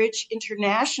correct the Bridge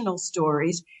International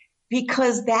stories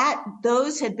because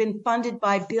those had been funded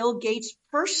by Bill Gates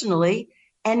personally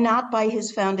and not by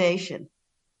his foundation.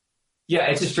 Yeah,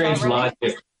 it's a strange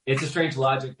logic. It's a strange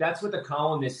logic. That's what the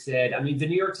columnist said. I mean, the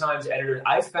New York Times editor,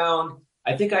 I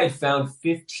think I had found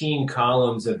 15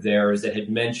 columns of theirs that had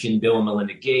mentioned Bill and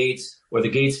Melinda Gates or the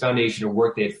Gates Foundation or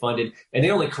work they had funded, and they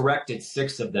only corrected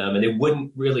 6 of them. And they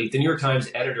wouldn't really, the New York Times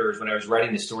editors, when I was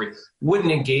writing this story,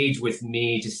 wouldn't engage with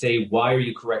me to say, why are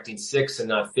you correcting 6 and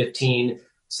not 15?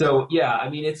 So, yeah, I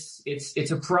mean,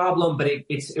 it's a problem, but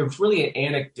it's really an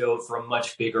anecdote for a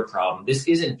much bigger problem. This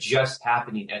isn't just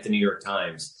happening at the New York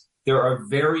Times. There are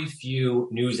very few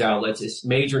news outlets,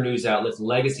 major news outlets,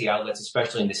 legacy outlets,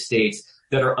 especially in the States,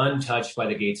 that are untouched by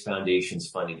the Gates Foundation's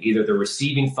funding. Either they're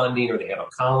receiving funding or they have a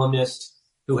columnist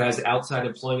who has outside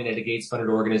employment at a Gates-funded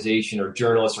organization, or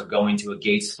journalists are going to a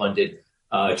Gates-funded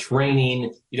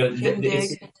training. I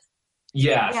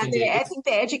think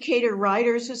the Educator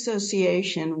Writers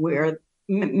Association, where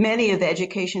many of the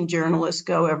education journalists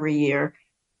go every year,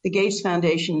 The Gates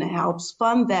Foundation helps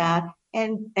fund that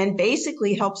and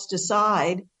basically helps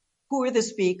decide who are the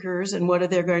speakers and what are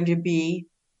they going to be,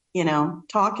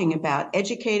 talking about,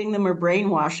 educating them or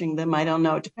brainwashing them. I don't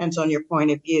know. It depends on your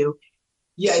point of view.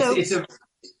 Yeah,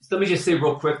 let me just say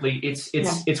real quickly, it's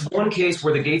one case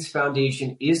where the Gates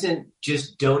Foundation isn't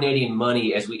just donating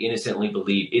money as we innocently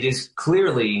believe. It is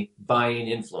clearly buying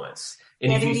influence.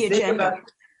 And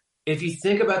if you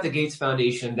think about the Gates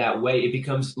Foundation that way, it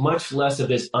becomes much less of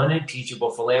this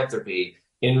unimpeachable philanthropy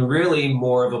and really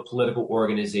more of a political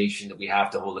organization that we have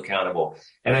to hold accountable.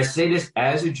 And I say this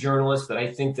as a journalist, that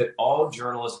I think that all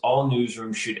journalists, all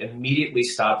newsrooms should immediately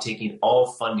stop taking all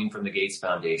funding from the Gates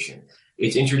Foundation.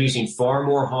 It's introducing far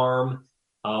more harm,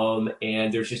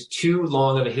 and there's just too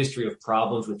long of a history of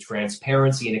problems with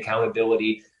transparency and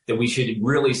accountability that we should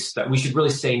really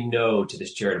say no to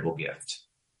this charitable gift.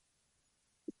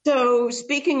 So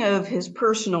speaking of his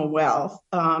personal wealth,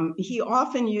 he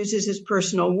often uses his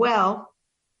personal wealth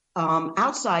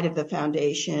outside of the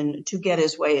foundation to get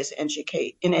his way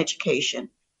in education.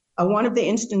 One of the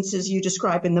instances you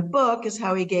describe in the book is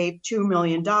how he gave $2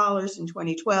 million in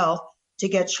 2012 to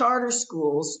get charter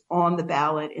schools on the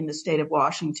ballot in the state of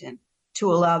Washington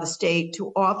to allow the state to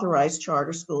authorize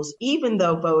charter schools, even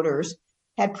though voters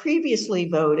had previously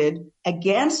voted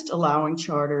against allowing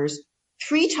charters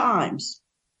 3 times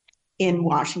in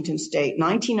Washington state,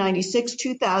 1996,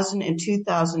 2000, and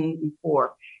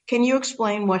 2004. Can you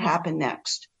explain what happened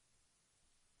next?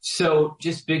 So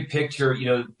just big picture,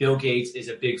 Bill Gates is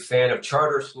a big fan of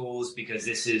charter schools because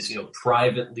this is,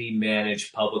 privately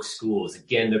managed public schools.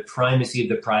 Again, the primacy of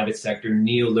the private sector,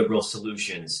 neoliberal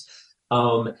solutions.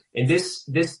 And this,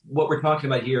 what we're talking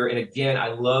about here, and again, I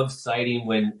love citing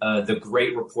when the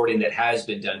great reporting that has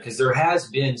been done, because there has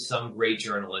been some great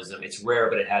journalism. It's rare,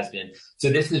 but it has been. So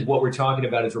this is what we're talking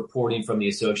about, is reporting from the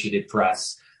Associated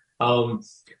Press.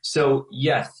 So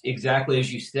yes, exactly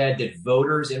as you said, that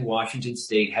voters in Washington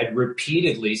state had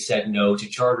repeatedly said no to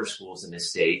charter schools in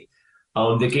this state.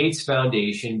 The Gates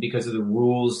Foundation, because of the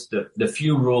rules, the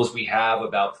few rules we have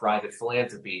about private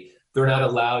philanthropy, they're not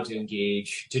allowed to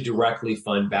engage to directly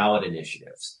fund ballot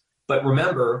initiatives. But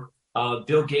remember,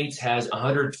 Bill Gates has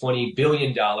 $120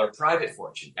 billion private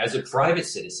fortune. As a private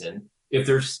citizen, if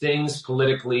there's things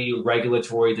politically,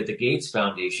 regulatory that the Gates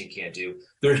Foundation can't do,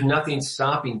 there's nothing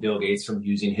stopping Bill Gates from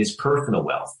using his personal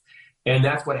wealth. And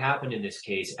that's what happened in this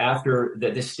case. After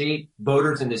the state,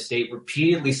 voters in the state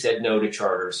repeatedly said no to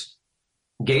charters,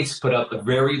 Gates put up a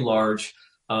very large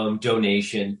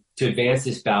donation to advance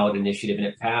this ballot initiative, and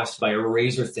it passed by a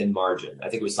razor-thin margin. I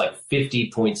think it was like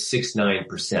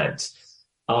 50.69%.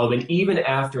 And even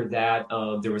after that,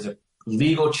 there was a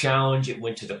legal challenge. It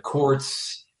went to the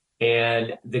courts.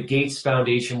 And the Gates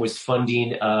Foundation was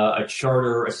funding a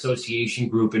charter association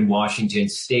group in Washington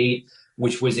state,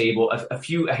 which was able,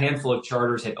 a handful of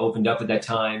charters had opened up at that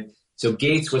time. So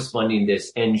Gates was funding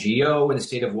this NGO in the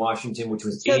state of Washington, which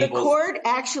was So the court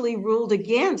actually ruled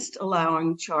against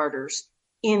allowing charters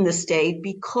in the state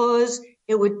because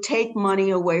it would take money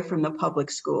away from the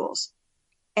public schools.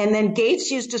 And then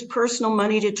Gates used his personal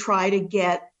money to try to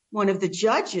get one of the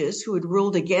judges who had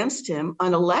ruled against him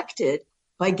unelected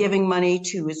by giving money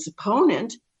to his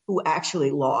opponent, who actually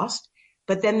lost.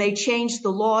 But then they changed the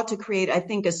law to create, I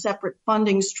think, a separate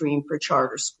funding stream for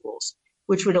charter schools,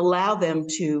 which would allow them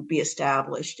to be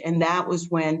established. And that was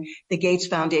when the Gates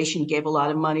Foundation gave a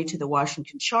lot of money to the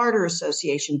Washington Charter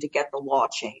Association to get the law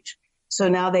changed. So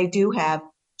now they do have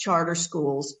charter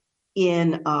schools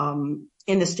in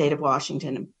the state of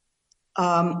Washington.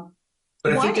 But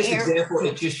I think this example,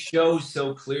 it just shows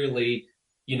so clearly,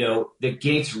 that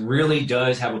Gates really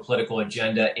does have a political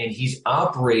agenda, and he's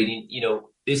operating,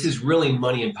 this is really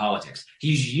money in politics.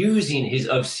 He's using his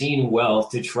obscene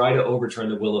wealth to try to overturn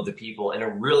the will of the people in a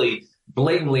really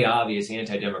blatantly obvious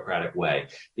anti-democratic way.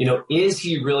 Is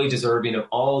he really deserving of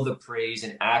all the praise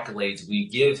and accolades we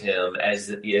give him as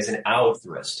an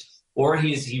altruist? Or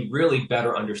is he really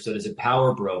better understood as a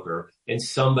power broker and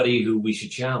somebody who we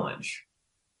should challenge?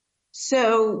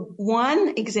 So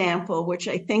one example, which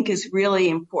I think is really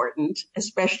important,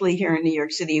 especially here in New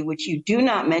York City, which you do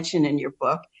not mention in your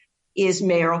book, is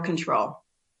mayoral control,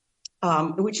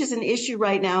 which is an issue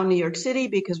right now in New York City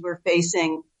because we're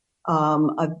facing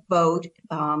a vote.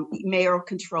 Mayoral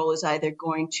control is either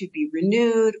going to be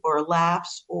renewed or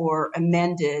lapsed or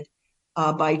amended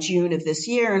by June of this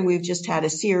year. And we've just had a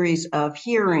series of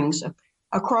hearings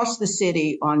across the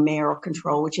city on mayoral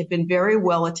control, which have been very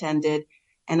well attended.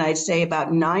 And I'd say about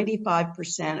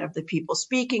 95% of the people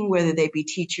speaking, whether they be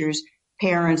teachers,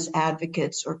 parents,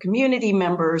 advocates, or community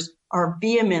members, are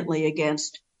vehemently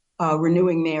against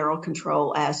renewing mayoral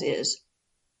control as is.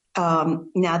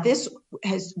 Now, this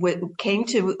came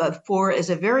to fore as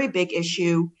a very big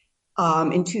issue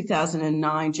in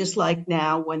 2009, just like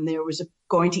now when there was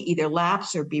going to either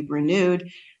lapse or be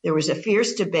renewed. There was a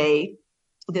fierce debate.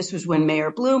 This was when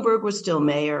Mayor Bloomberg was still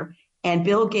mayor, and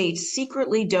Bill Gates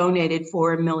secretly donated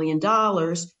 $4 million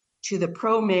to the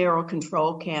pro-mayoral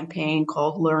control campaign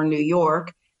called Learn New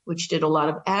York, which did a lot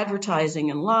of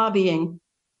advertising and lobbying.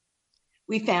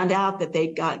 We found out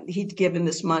that he'd given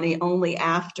this money only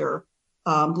after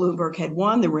Bloomberg had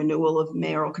won the renewal of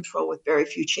mayoral control with very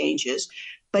few changes.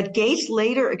 But Gates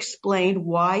later explained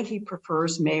why he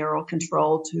prefers mayoral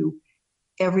control to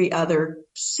every other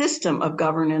system of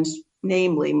governance,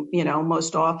 namely,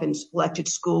 most often elected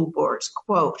school boards.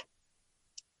 Quote,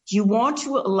 "You want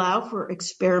to allow for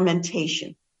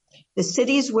experimentation. The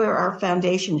cities where our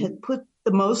foundation has put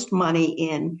the most money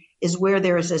in is where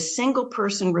there is a single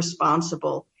person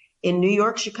responsible. In New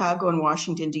York, Chicago, and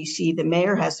Washington, D.C., the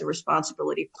mayor has the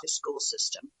responsibility for the school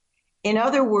system." In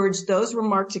other words, those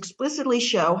remarks explicitly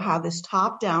show how this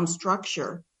top-down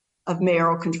structure of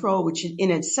mayoral control, which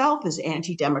in itself is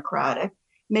anti-democratic,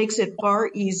 makes it far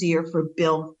easier for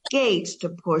Bill Gates to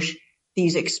push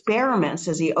these experiments,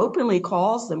 as he openly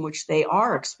calls them, which they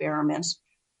are experiments,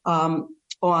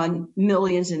 on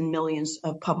millions and millions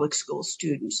of public school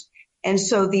students. And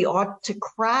so the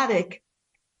autocratic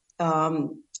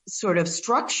sort of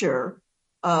structure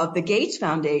of the Gates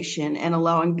Foundation and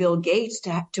allowing Bill Gates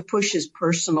to push his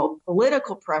personal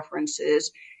political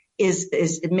preferences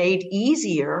is made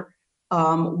easier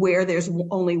where there's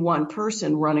only one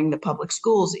person running the public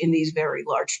schools in these very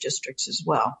large districts as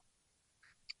well.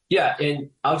 Yeah,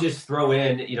 and I'll just throw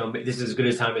in, this is as good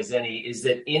a time as any, is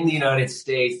that in the United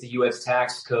States, the U.S.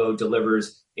 tax code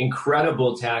delivers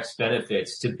incredible tax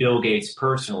benefits to Bill Gates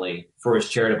personally for his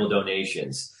charitable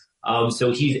donations.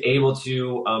 So he's able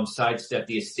to sidestep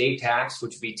the estate tax,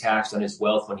 which would be taxed on his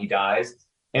wealth when he dies,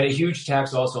 and a huge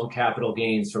tax also on capital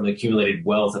gains from the accumulated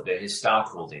wealth of his stock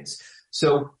holdings.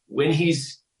 So when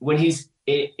he's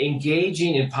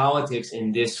engaging in politics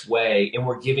in this way, and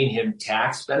we're giving him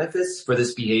tax benefits for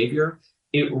this behavior,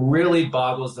 it really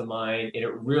boggles the mind, and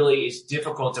it really is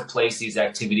difficult to place these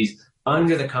activities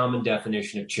under the common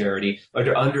definition of charity, or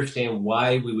to understand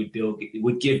why we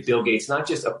would give Bill Gates not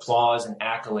just applause and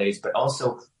accolades, but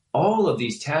also all of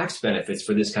these tax benefits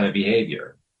for this kind of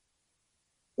behavior.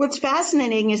 What's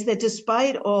fascinating is that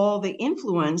despite all the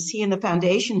influence he and the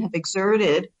foundation have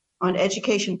exerted on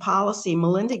education policy,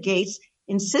 Melinda Gates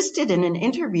insisted in an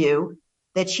interview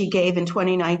that she gave in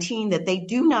 2019 that they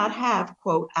do not have,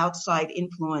 quote, outside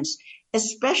influence,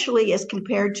 especially as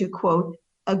compared to, quote,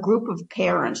 a group of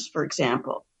parents, for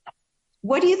example.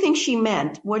 What do you think she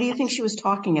meant? What do you think she was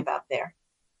talking about there?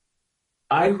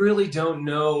 I really don't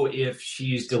know if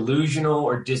she's delusional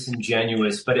or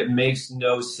disingenuous, but it makes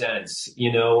no sense.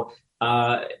 They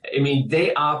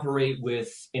operate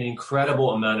with an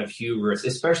incredible amount of hubris,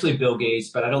 especially Bill Gates,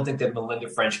 but I don't think that Melinda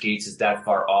French Gates is that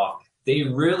far off. They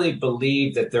really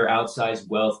believe that their outsized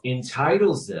wealth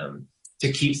entitles them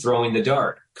to keep throwing the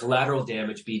dart. Collateral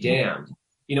damage be damned.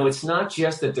 It's not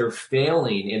just that they're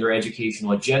failing in their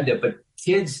educational agenda, but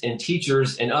kids and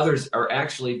teachers and others are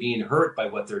actually being hurt by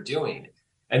what they're doing.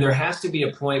 And there has to be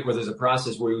a point where there's a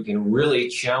process where we can really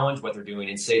challenge what they're doing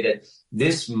and say that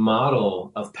this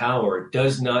model of power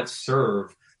does not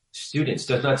serve students,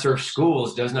 does not serve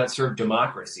schools, does not serve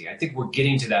democracy. I think we're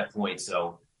getting to that point.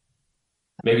 So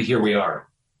maybe here we are.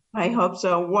 I hope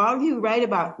so. While you write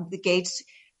about the Gates'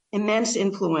 immense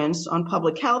influence on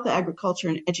public health, agriculture,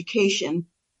 and education,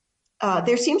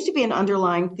 there seems to be an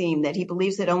underlying theme that he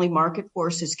believes that only market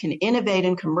forces can innovate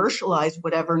and commercialize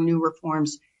whatever new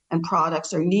reforms and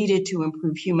products are needed to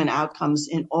improve human outcomes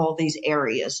in all these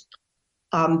areas.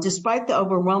 Despite the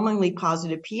overwhelmingly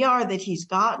positive PR that he's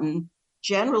gotten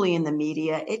generally in the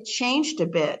media, it changed a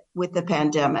bit with the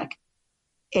pandemic.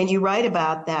 And you write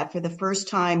about that. For the first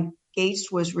time,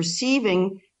 Gates was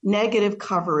receiving negative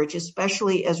coverage,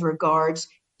 especially as regards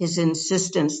his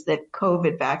insistence that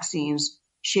COVID vaccines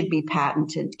should be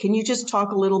patented. Can you just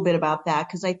talk a little bit about that?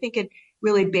 Because I think it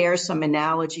really bears some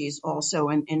analogies also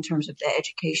in terms of the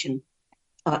education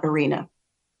arena.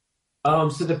 So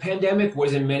the pandemic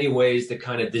was in many ways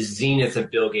the zenith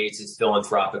of Bill Gates'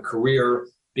 philanthropic career,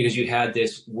 because you had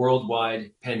this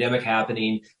worldwide pandemic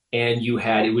happening, and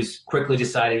it was quickly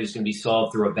decided it was going to be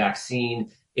solved through a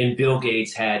vaccine. And Bill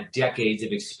Gates had decades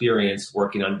of experience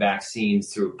working on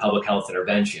vaccines through public health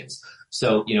interventions.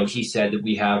 So, he said that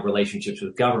we have relationships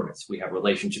with governments. We have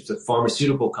relationships with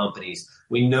pharmaceutical companies.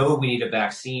 We know we need a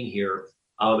vaccine here.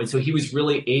 And so he was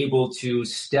really able to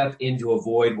step into a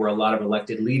void where a lot of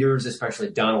elected leaders, especially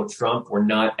Donald Trump, were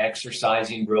not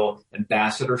exercising real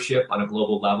ambassadorship on a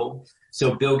global level.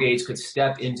 So Bill Gates could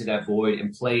step into that void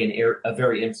and play a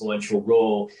very influential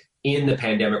role in the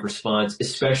pandemic response,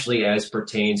 especially as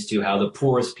pertains to how the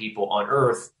poorest people on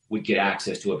earth would get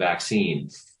access to a vaccine.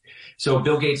 So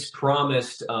Bill Gates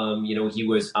promised, he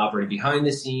was operating behind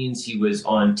the scenes. He was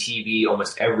on TV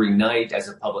almost every night as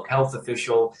a public health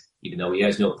official, even though he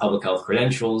has no public health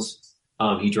credentials.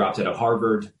 He dropped out of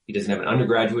Harvard. He doesn't have an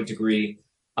undergraduate degree.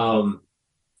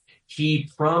 He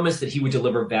promised that he would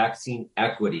deliver vaccine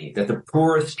equity, that the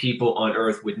poorest people on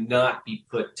earth would not be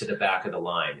put to the back of the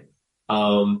line.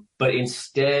 But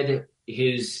instead,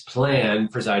 his plan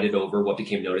presided over what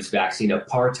became known as vaccine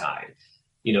apartheid.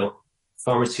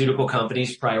 Pharmaceutical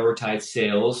companies prioritize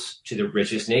sales to the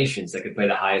richest nations that could pay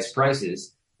the highest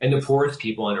prices, and the poorest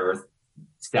people on earth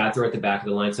sat there at the back of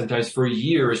the line, sometimes for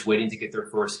years, waiting to get their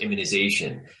first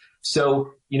immunization.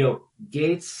 So,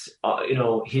 Gates,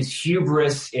 his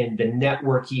hubris and the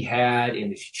network he had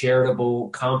and his charitable,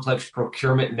 complex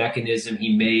procurement mechanism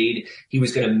he made, he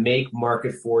was going to make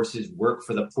market forces work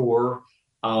for the poor.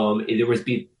 There was,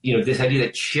 this idea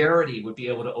that charity would be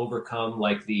able to overcome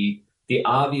like the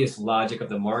obvious logic of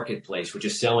the marketplace, which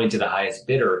is selling to the highest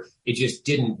bidder. It just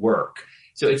didn't work.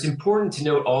 So it's important to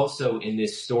note also in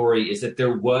this story is that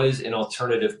there was an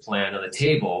alternative plan on the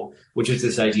table, which is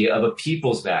this idea of a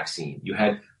people's vaccine. You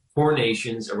had poor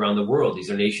nations around the world.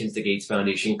 These are nations the Gates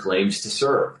Foundation claims to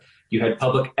serve. You had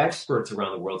public experts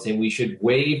around the world saying we should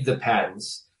waive the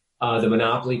patents, the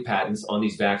monopoly patents on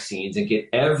these vaccines and get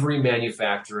every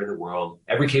manufacturer in the world,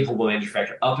 every capable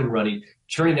manufacturer up and running,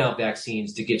 churning out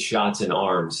vaccines to get shots in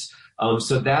arms.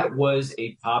 So that was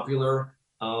a popular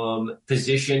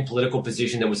political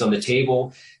position that was on the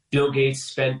table. Bill Gates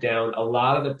spent down a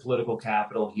lot of the political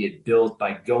capital he had built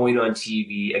by going on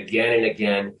TV again and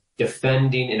again,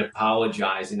 defending and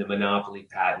apologizing the monopoly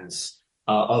patents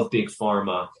of Big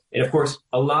Pharma. And of course,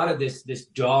 a lot of this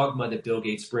dogma that Bill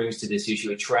Gates brings to this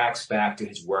issue, it tracks back to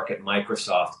his work at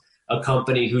Microsoft, a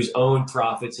company whose own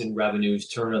profits and revenues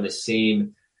turn on the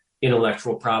same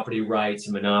intellectual property rights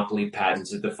and monopoly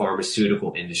patents of the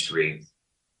pharmaceutical industry.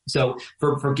 So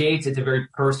for Gates, it's a very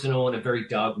personal and a very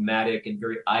dogmatic and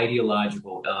very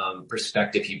ideological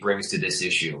perspective he brings to this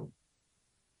issue.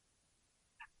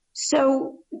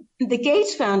 So the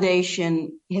Gates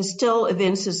Foundation has still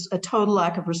evinces a total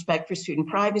lack of respect for student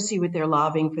privacy with their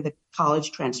lobbying for the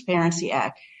College Transparency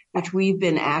Act, which we've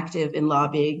been active in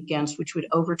lobbying against, which would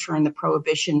overturn the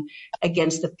prohibition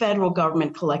against the federal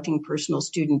government collecting personal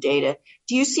student data.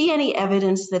 Do you see any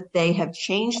evidence that they have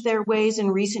changed their ways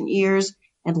in recent years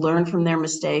and learned from their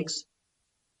mistakes?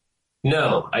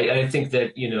 No, I think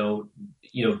that,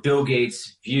 Bill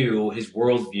Gates' view, his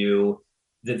worldview,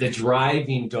 the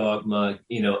driving dogma,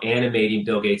 animating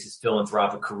Bill Gates'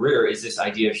 philanthropic career is this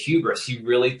idea of hubris. He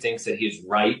really thinks that he is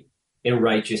right and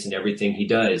righteous in everything he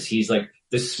does. He's like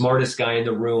the smartest guy in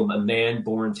the room, a man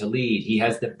born to lead. He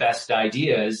has the best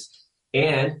ideas,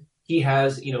 and he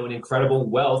has, an incredible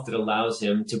wealth that allows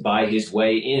him to buy his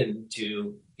way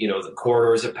into, the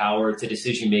corridors of power, to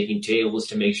decision-making tables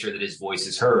to make sure that his voice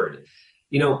is heard.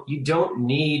 You don't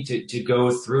need to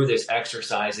go through this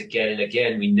exercise again and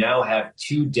again. We now have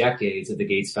 2 decades of the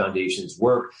Gates Foundation's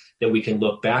work that we can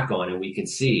look back on and we can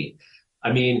see.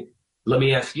 I mean, let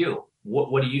me ask you,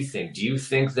 what do you think? Do you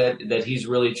think that he's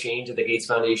really changed, that the Gates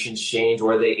Foundation's changed,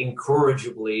 or are they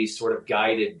incorrigibly sort of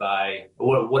guided by,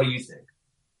 what do you think?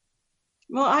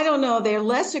 Well, I don't know. They're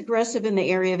less aggressive in the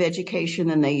area of education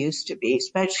than they used to be,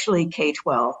 especially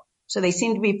K-12. So they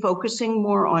seem to be focusing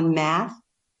more on math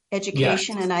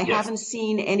education, and I haven't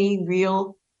seen any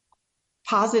real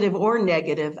positive or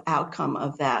negative outcome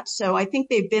of that. So I think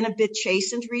they've been a bit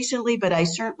chastened recently, but I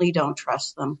certainly don't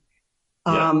trust them.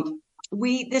 Yeah.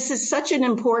 This is such an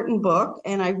important book,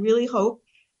 and I really hope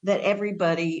that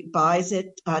everybody buys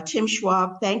it. Tim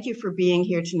Schwab, thank you for being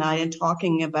here tonight and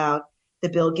talking about the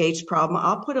Bill Gates problem.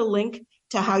 I'll put a link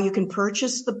to how you can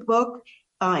purchase the book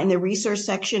in the resource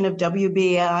section of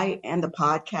WBAI and the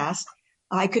podcast.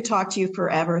 I could talk to you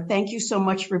forever. Thank you so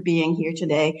much for being here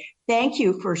today. Thank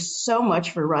you so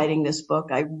much for writing this book.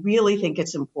 I really think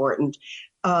it's important.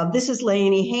 This is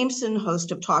Leonie Hameson,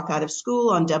 host of Talk Out of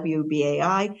School on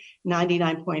WBAI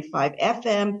 99.5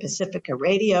 FM, Pacifica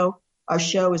Radio. Our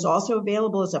show is also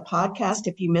available as a podcast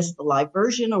if you missed the live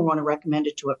version or want to recommend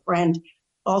it to a friend.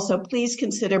 Also, please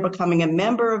consider becoming a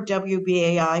member of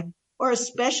WBAI or a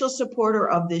special supporter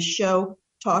of this show,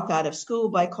 Talk Out of School,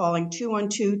 by calling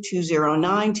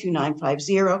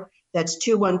 212-209-2950. That's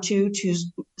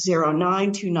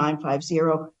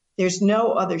 212-209-2950. There's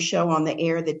no other show on the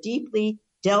air that deeply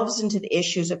delves into the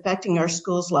issues affecting our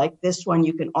schools like this one.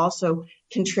 You can also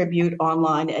contribute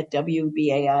online at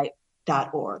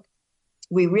WBAI.org.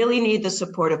 We really need the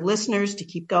support of listeners to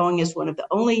keep going as one of the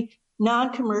only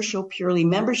non-commercial, purely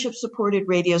membership-supported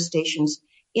radio stations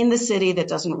in the city that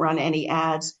doesn't run any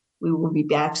ads. We will be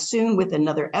back soon with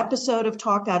another episode of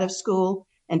Talk Out of School.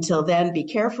 Until then, be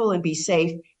careful and be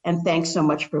safe, and thanks so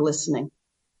much for listening.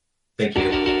 Thank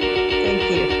you.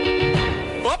 Thank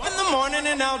you. Up in the morning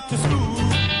and out to school.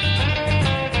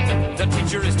 The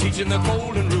teacher is teaching the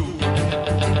golden rule.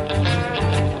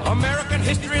 American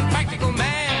history and practical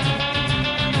math.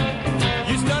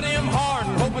 You study them hard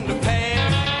and hoping to pass.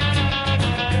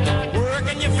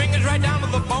 Working your fingers right down to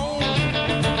the bone.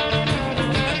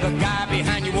 And the guy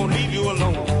behind you won't leave you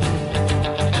alone.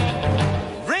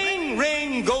 Ring,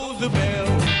 ring goes the bell.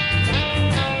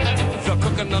 The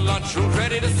cook in the lunchroom's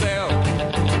ready to sell.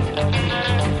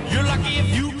 You're lucky if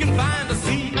you can find a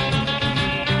seat.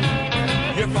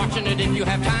 You're fortunate if you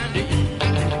have time to eat.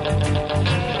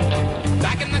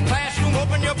 Back in the classroom,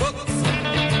 open your books.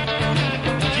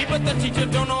 Gee, but the teacher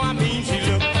don't know how mean she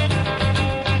looks.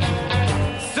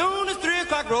 Soon as 3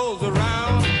 o'clock rolls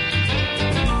around.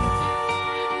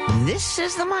 This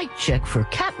is the mic check for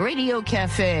Cat Radio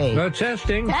Cafe.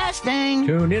 Testing. Testing.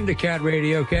 Tune into Cat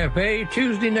Radio Cafe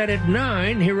Tuesday night at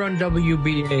 9 here on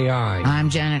WBAI. I'm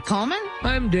Janet Coleman.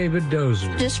 I'm David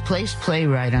Dozer. Displaced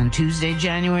Playwright on Tuesday,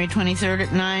 January 23rd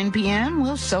at 9 p.m.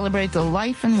 We'll celebrate the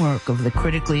life and work of the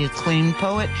critically acclaimed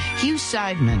poet Hugh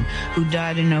Seidman, who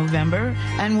died in November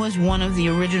and was one of the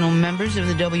original members of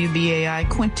the WBAI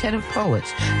Quintet of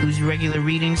Poets, whose regular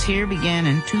readings here began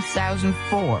in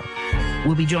 2004.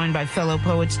 We'll be joined by fellow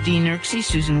poets Dean Nirksey,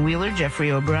 Susan Wheeler,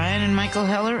 Jeffrey O'Brien, and Michael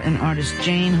Heller, and artist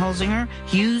Jane Hulsinger,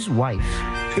 Hugh's wife.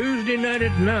 Tuesday night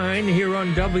at 9 here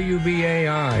on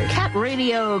WBAI. Cat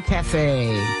Radio Cafe.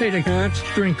 Hey, the cats,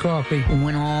 drink coffee.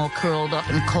 When all curled up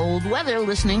in cold weather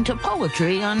listening to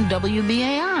poetry on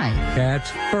WBAI.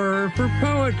 Cats purr for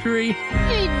poetry.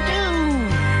 They do.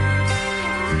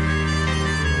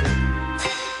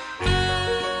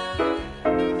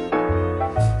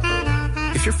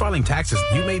 If you're filing taxes,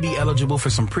 you may be eligible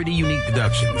for some pretty unique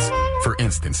deductions. For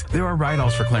instance, there are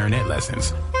write-offs for clarinet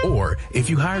lessons. Or if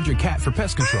you hired your cat for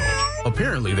pest control,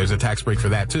 apparently there's a tax break for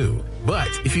that too. But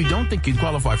if you don't think you'd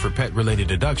qualify for pet-related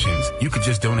deductions, you could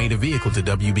just donate a vehicle to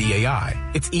WBAI.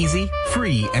 It's easy,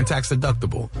 free, and tax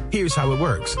deductible. Here's how it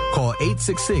works. Call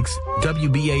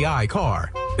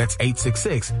 866-WBAI-CAR. That's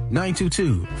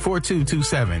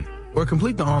 866-922-4227. Or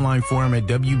complete the online form at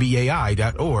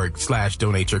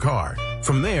WBAI.org/donateyourcar.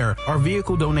 From there, our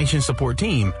vehicle donation support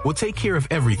team will take care of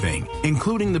everything,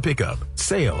 including the pickup,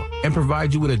 sale, and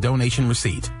provide you with a donation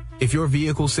receipt. If your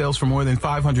vehicle sells for more than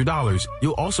 $500,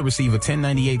 you'll also receive a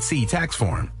 1098-C tax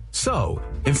form. So,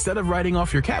 instead of writing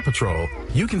off your cat patrol,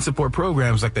 you can support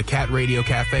programs like the Cat Radio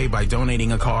Cafe by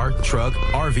donating a car, truck,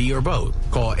 RV, or boat.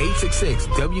 Call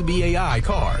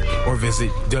 866-WBAI-CAR or visit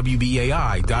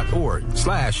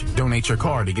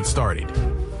WBAI.org/donateyourcar to get started.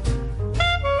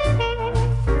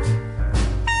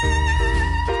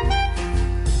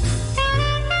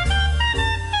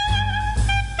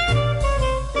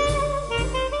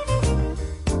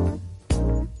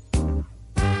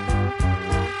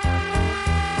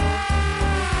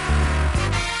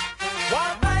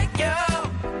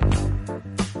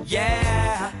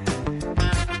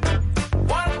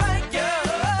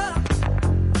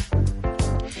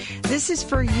 This is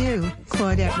for you,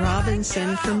 Claudette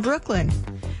Robinson from Brooklyn.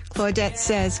 Claudette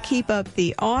says, keep up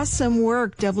the awesome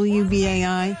work,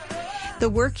 WBAI. The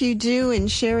work you do in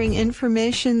sharing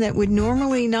information that would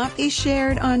normally not be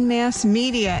shared on mass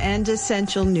media and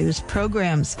essential news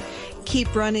programs.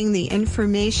 Keep running the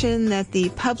information that the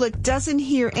public doesn't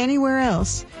hear anywhere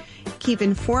else. Keep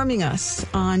informing us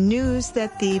on news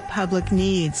that the public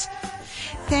needs.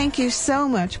 Thank you so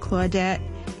much, Claudette.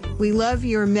 We love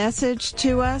your message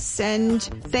to us, and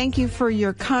thank you for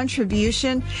your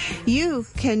contribution. You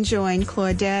can join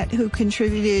Claudette, who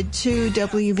contributed to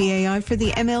WBAI for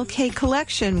the MLK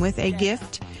collection, with a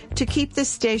gift to keep the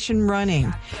station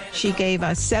running. She gave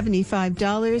us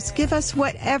 $75. Give us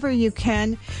whatever you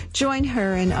can. Join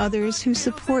her and others who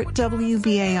support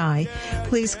WBAI.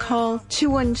 Please call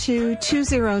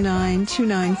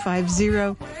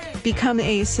 212-209-2950. Become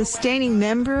a sustaining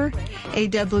member, a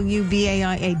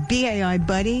WBAI, a BAI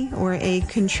buddy, or a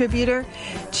contributor.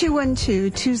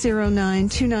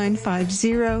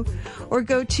 212-209-2950. Or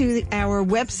go to our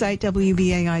website,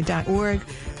 WBAI.org.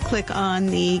 Click on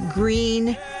the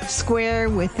green square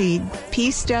with the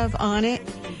peace dove on it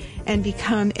and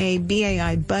become a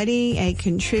BAI buddy, a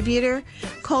contributor.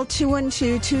 Call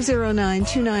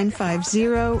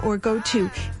 212-209-2950 or go to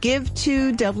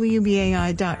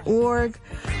give2wbai.org.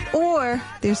 Or,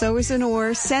 there's always an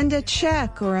or, send a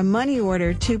check or a money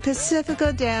order to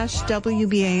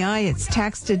Pacifica-WBAI. It's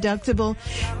tax deductible.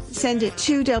 Send it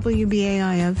to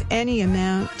WBAI of any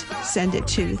amount. Send it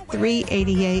to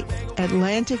 388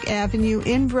 Atlantic Avenue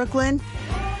in Brooklyn,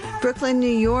 New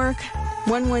York,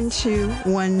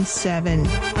 11217.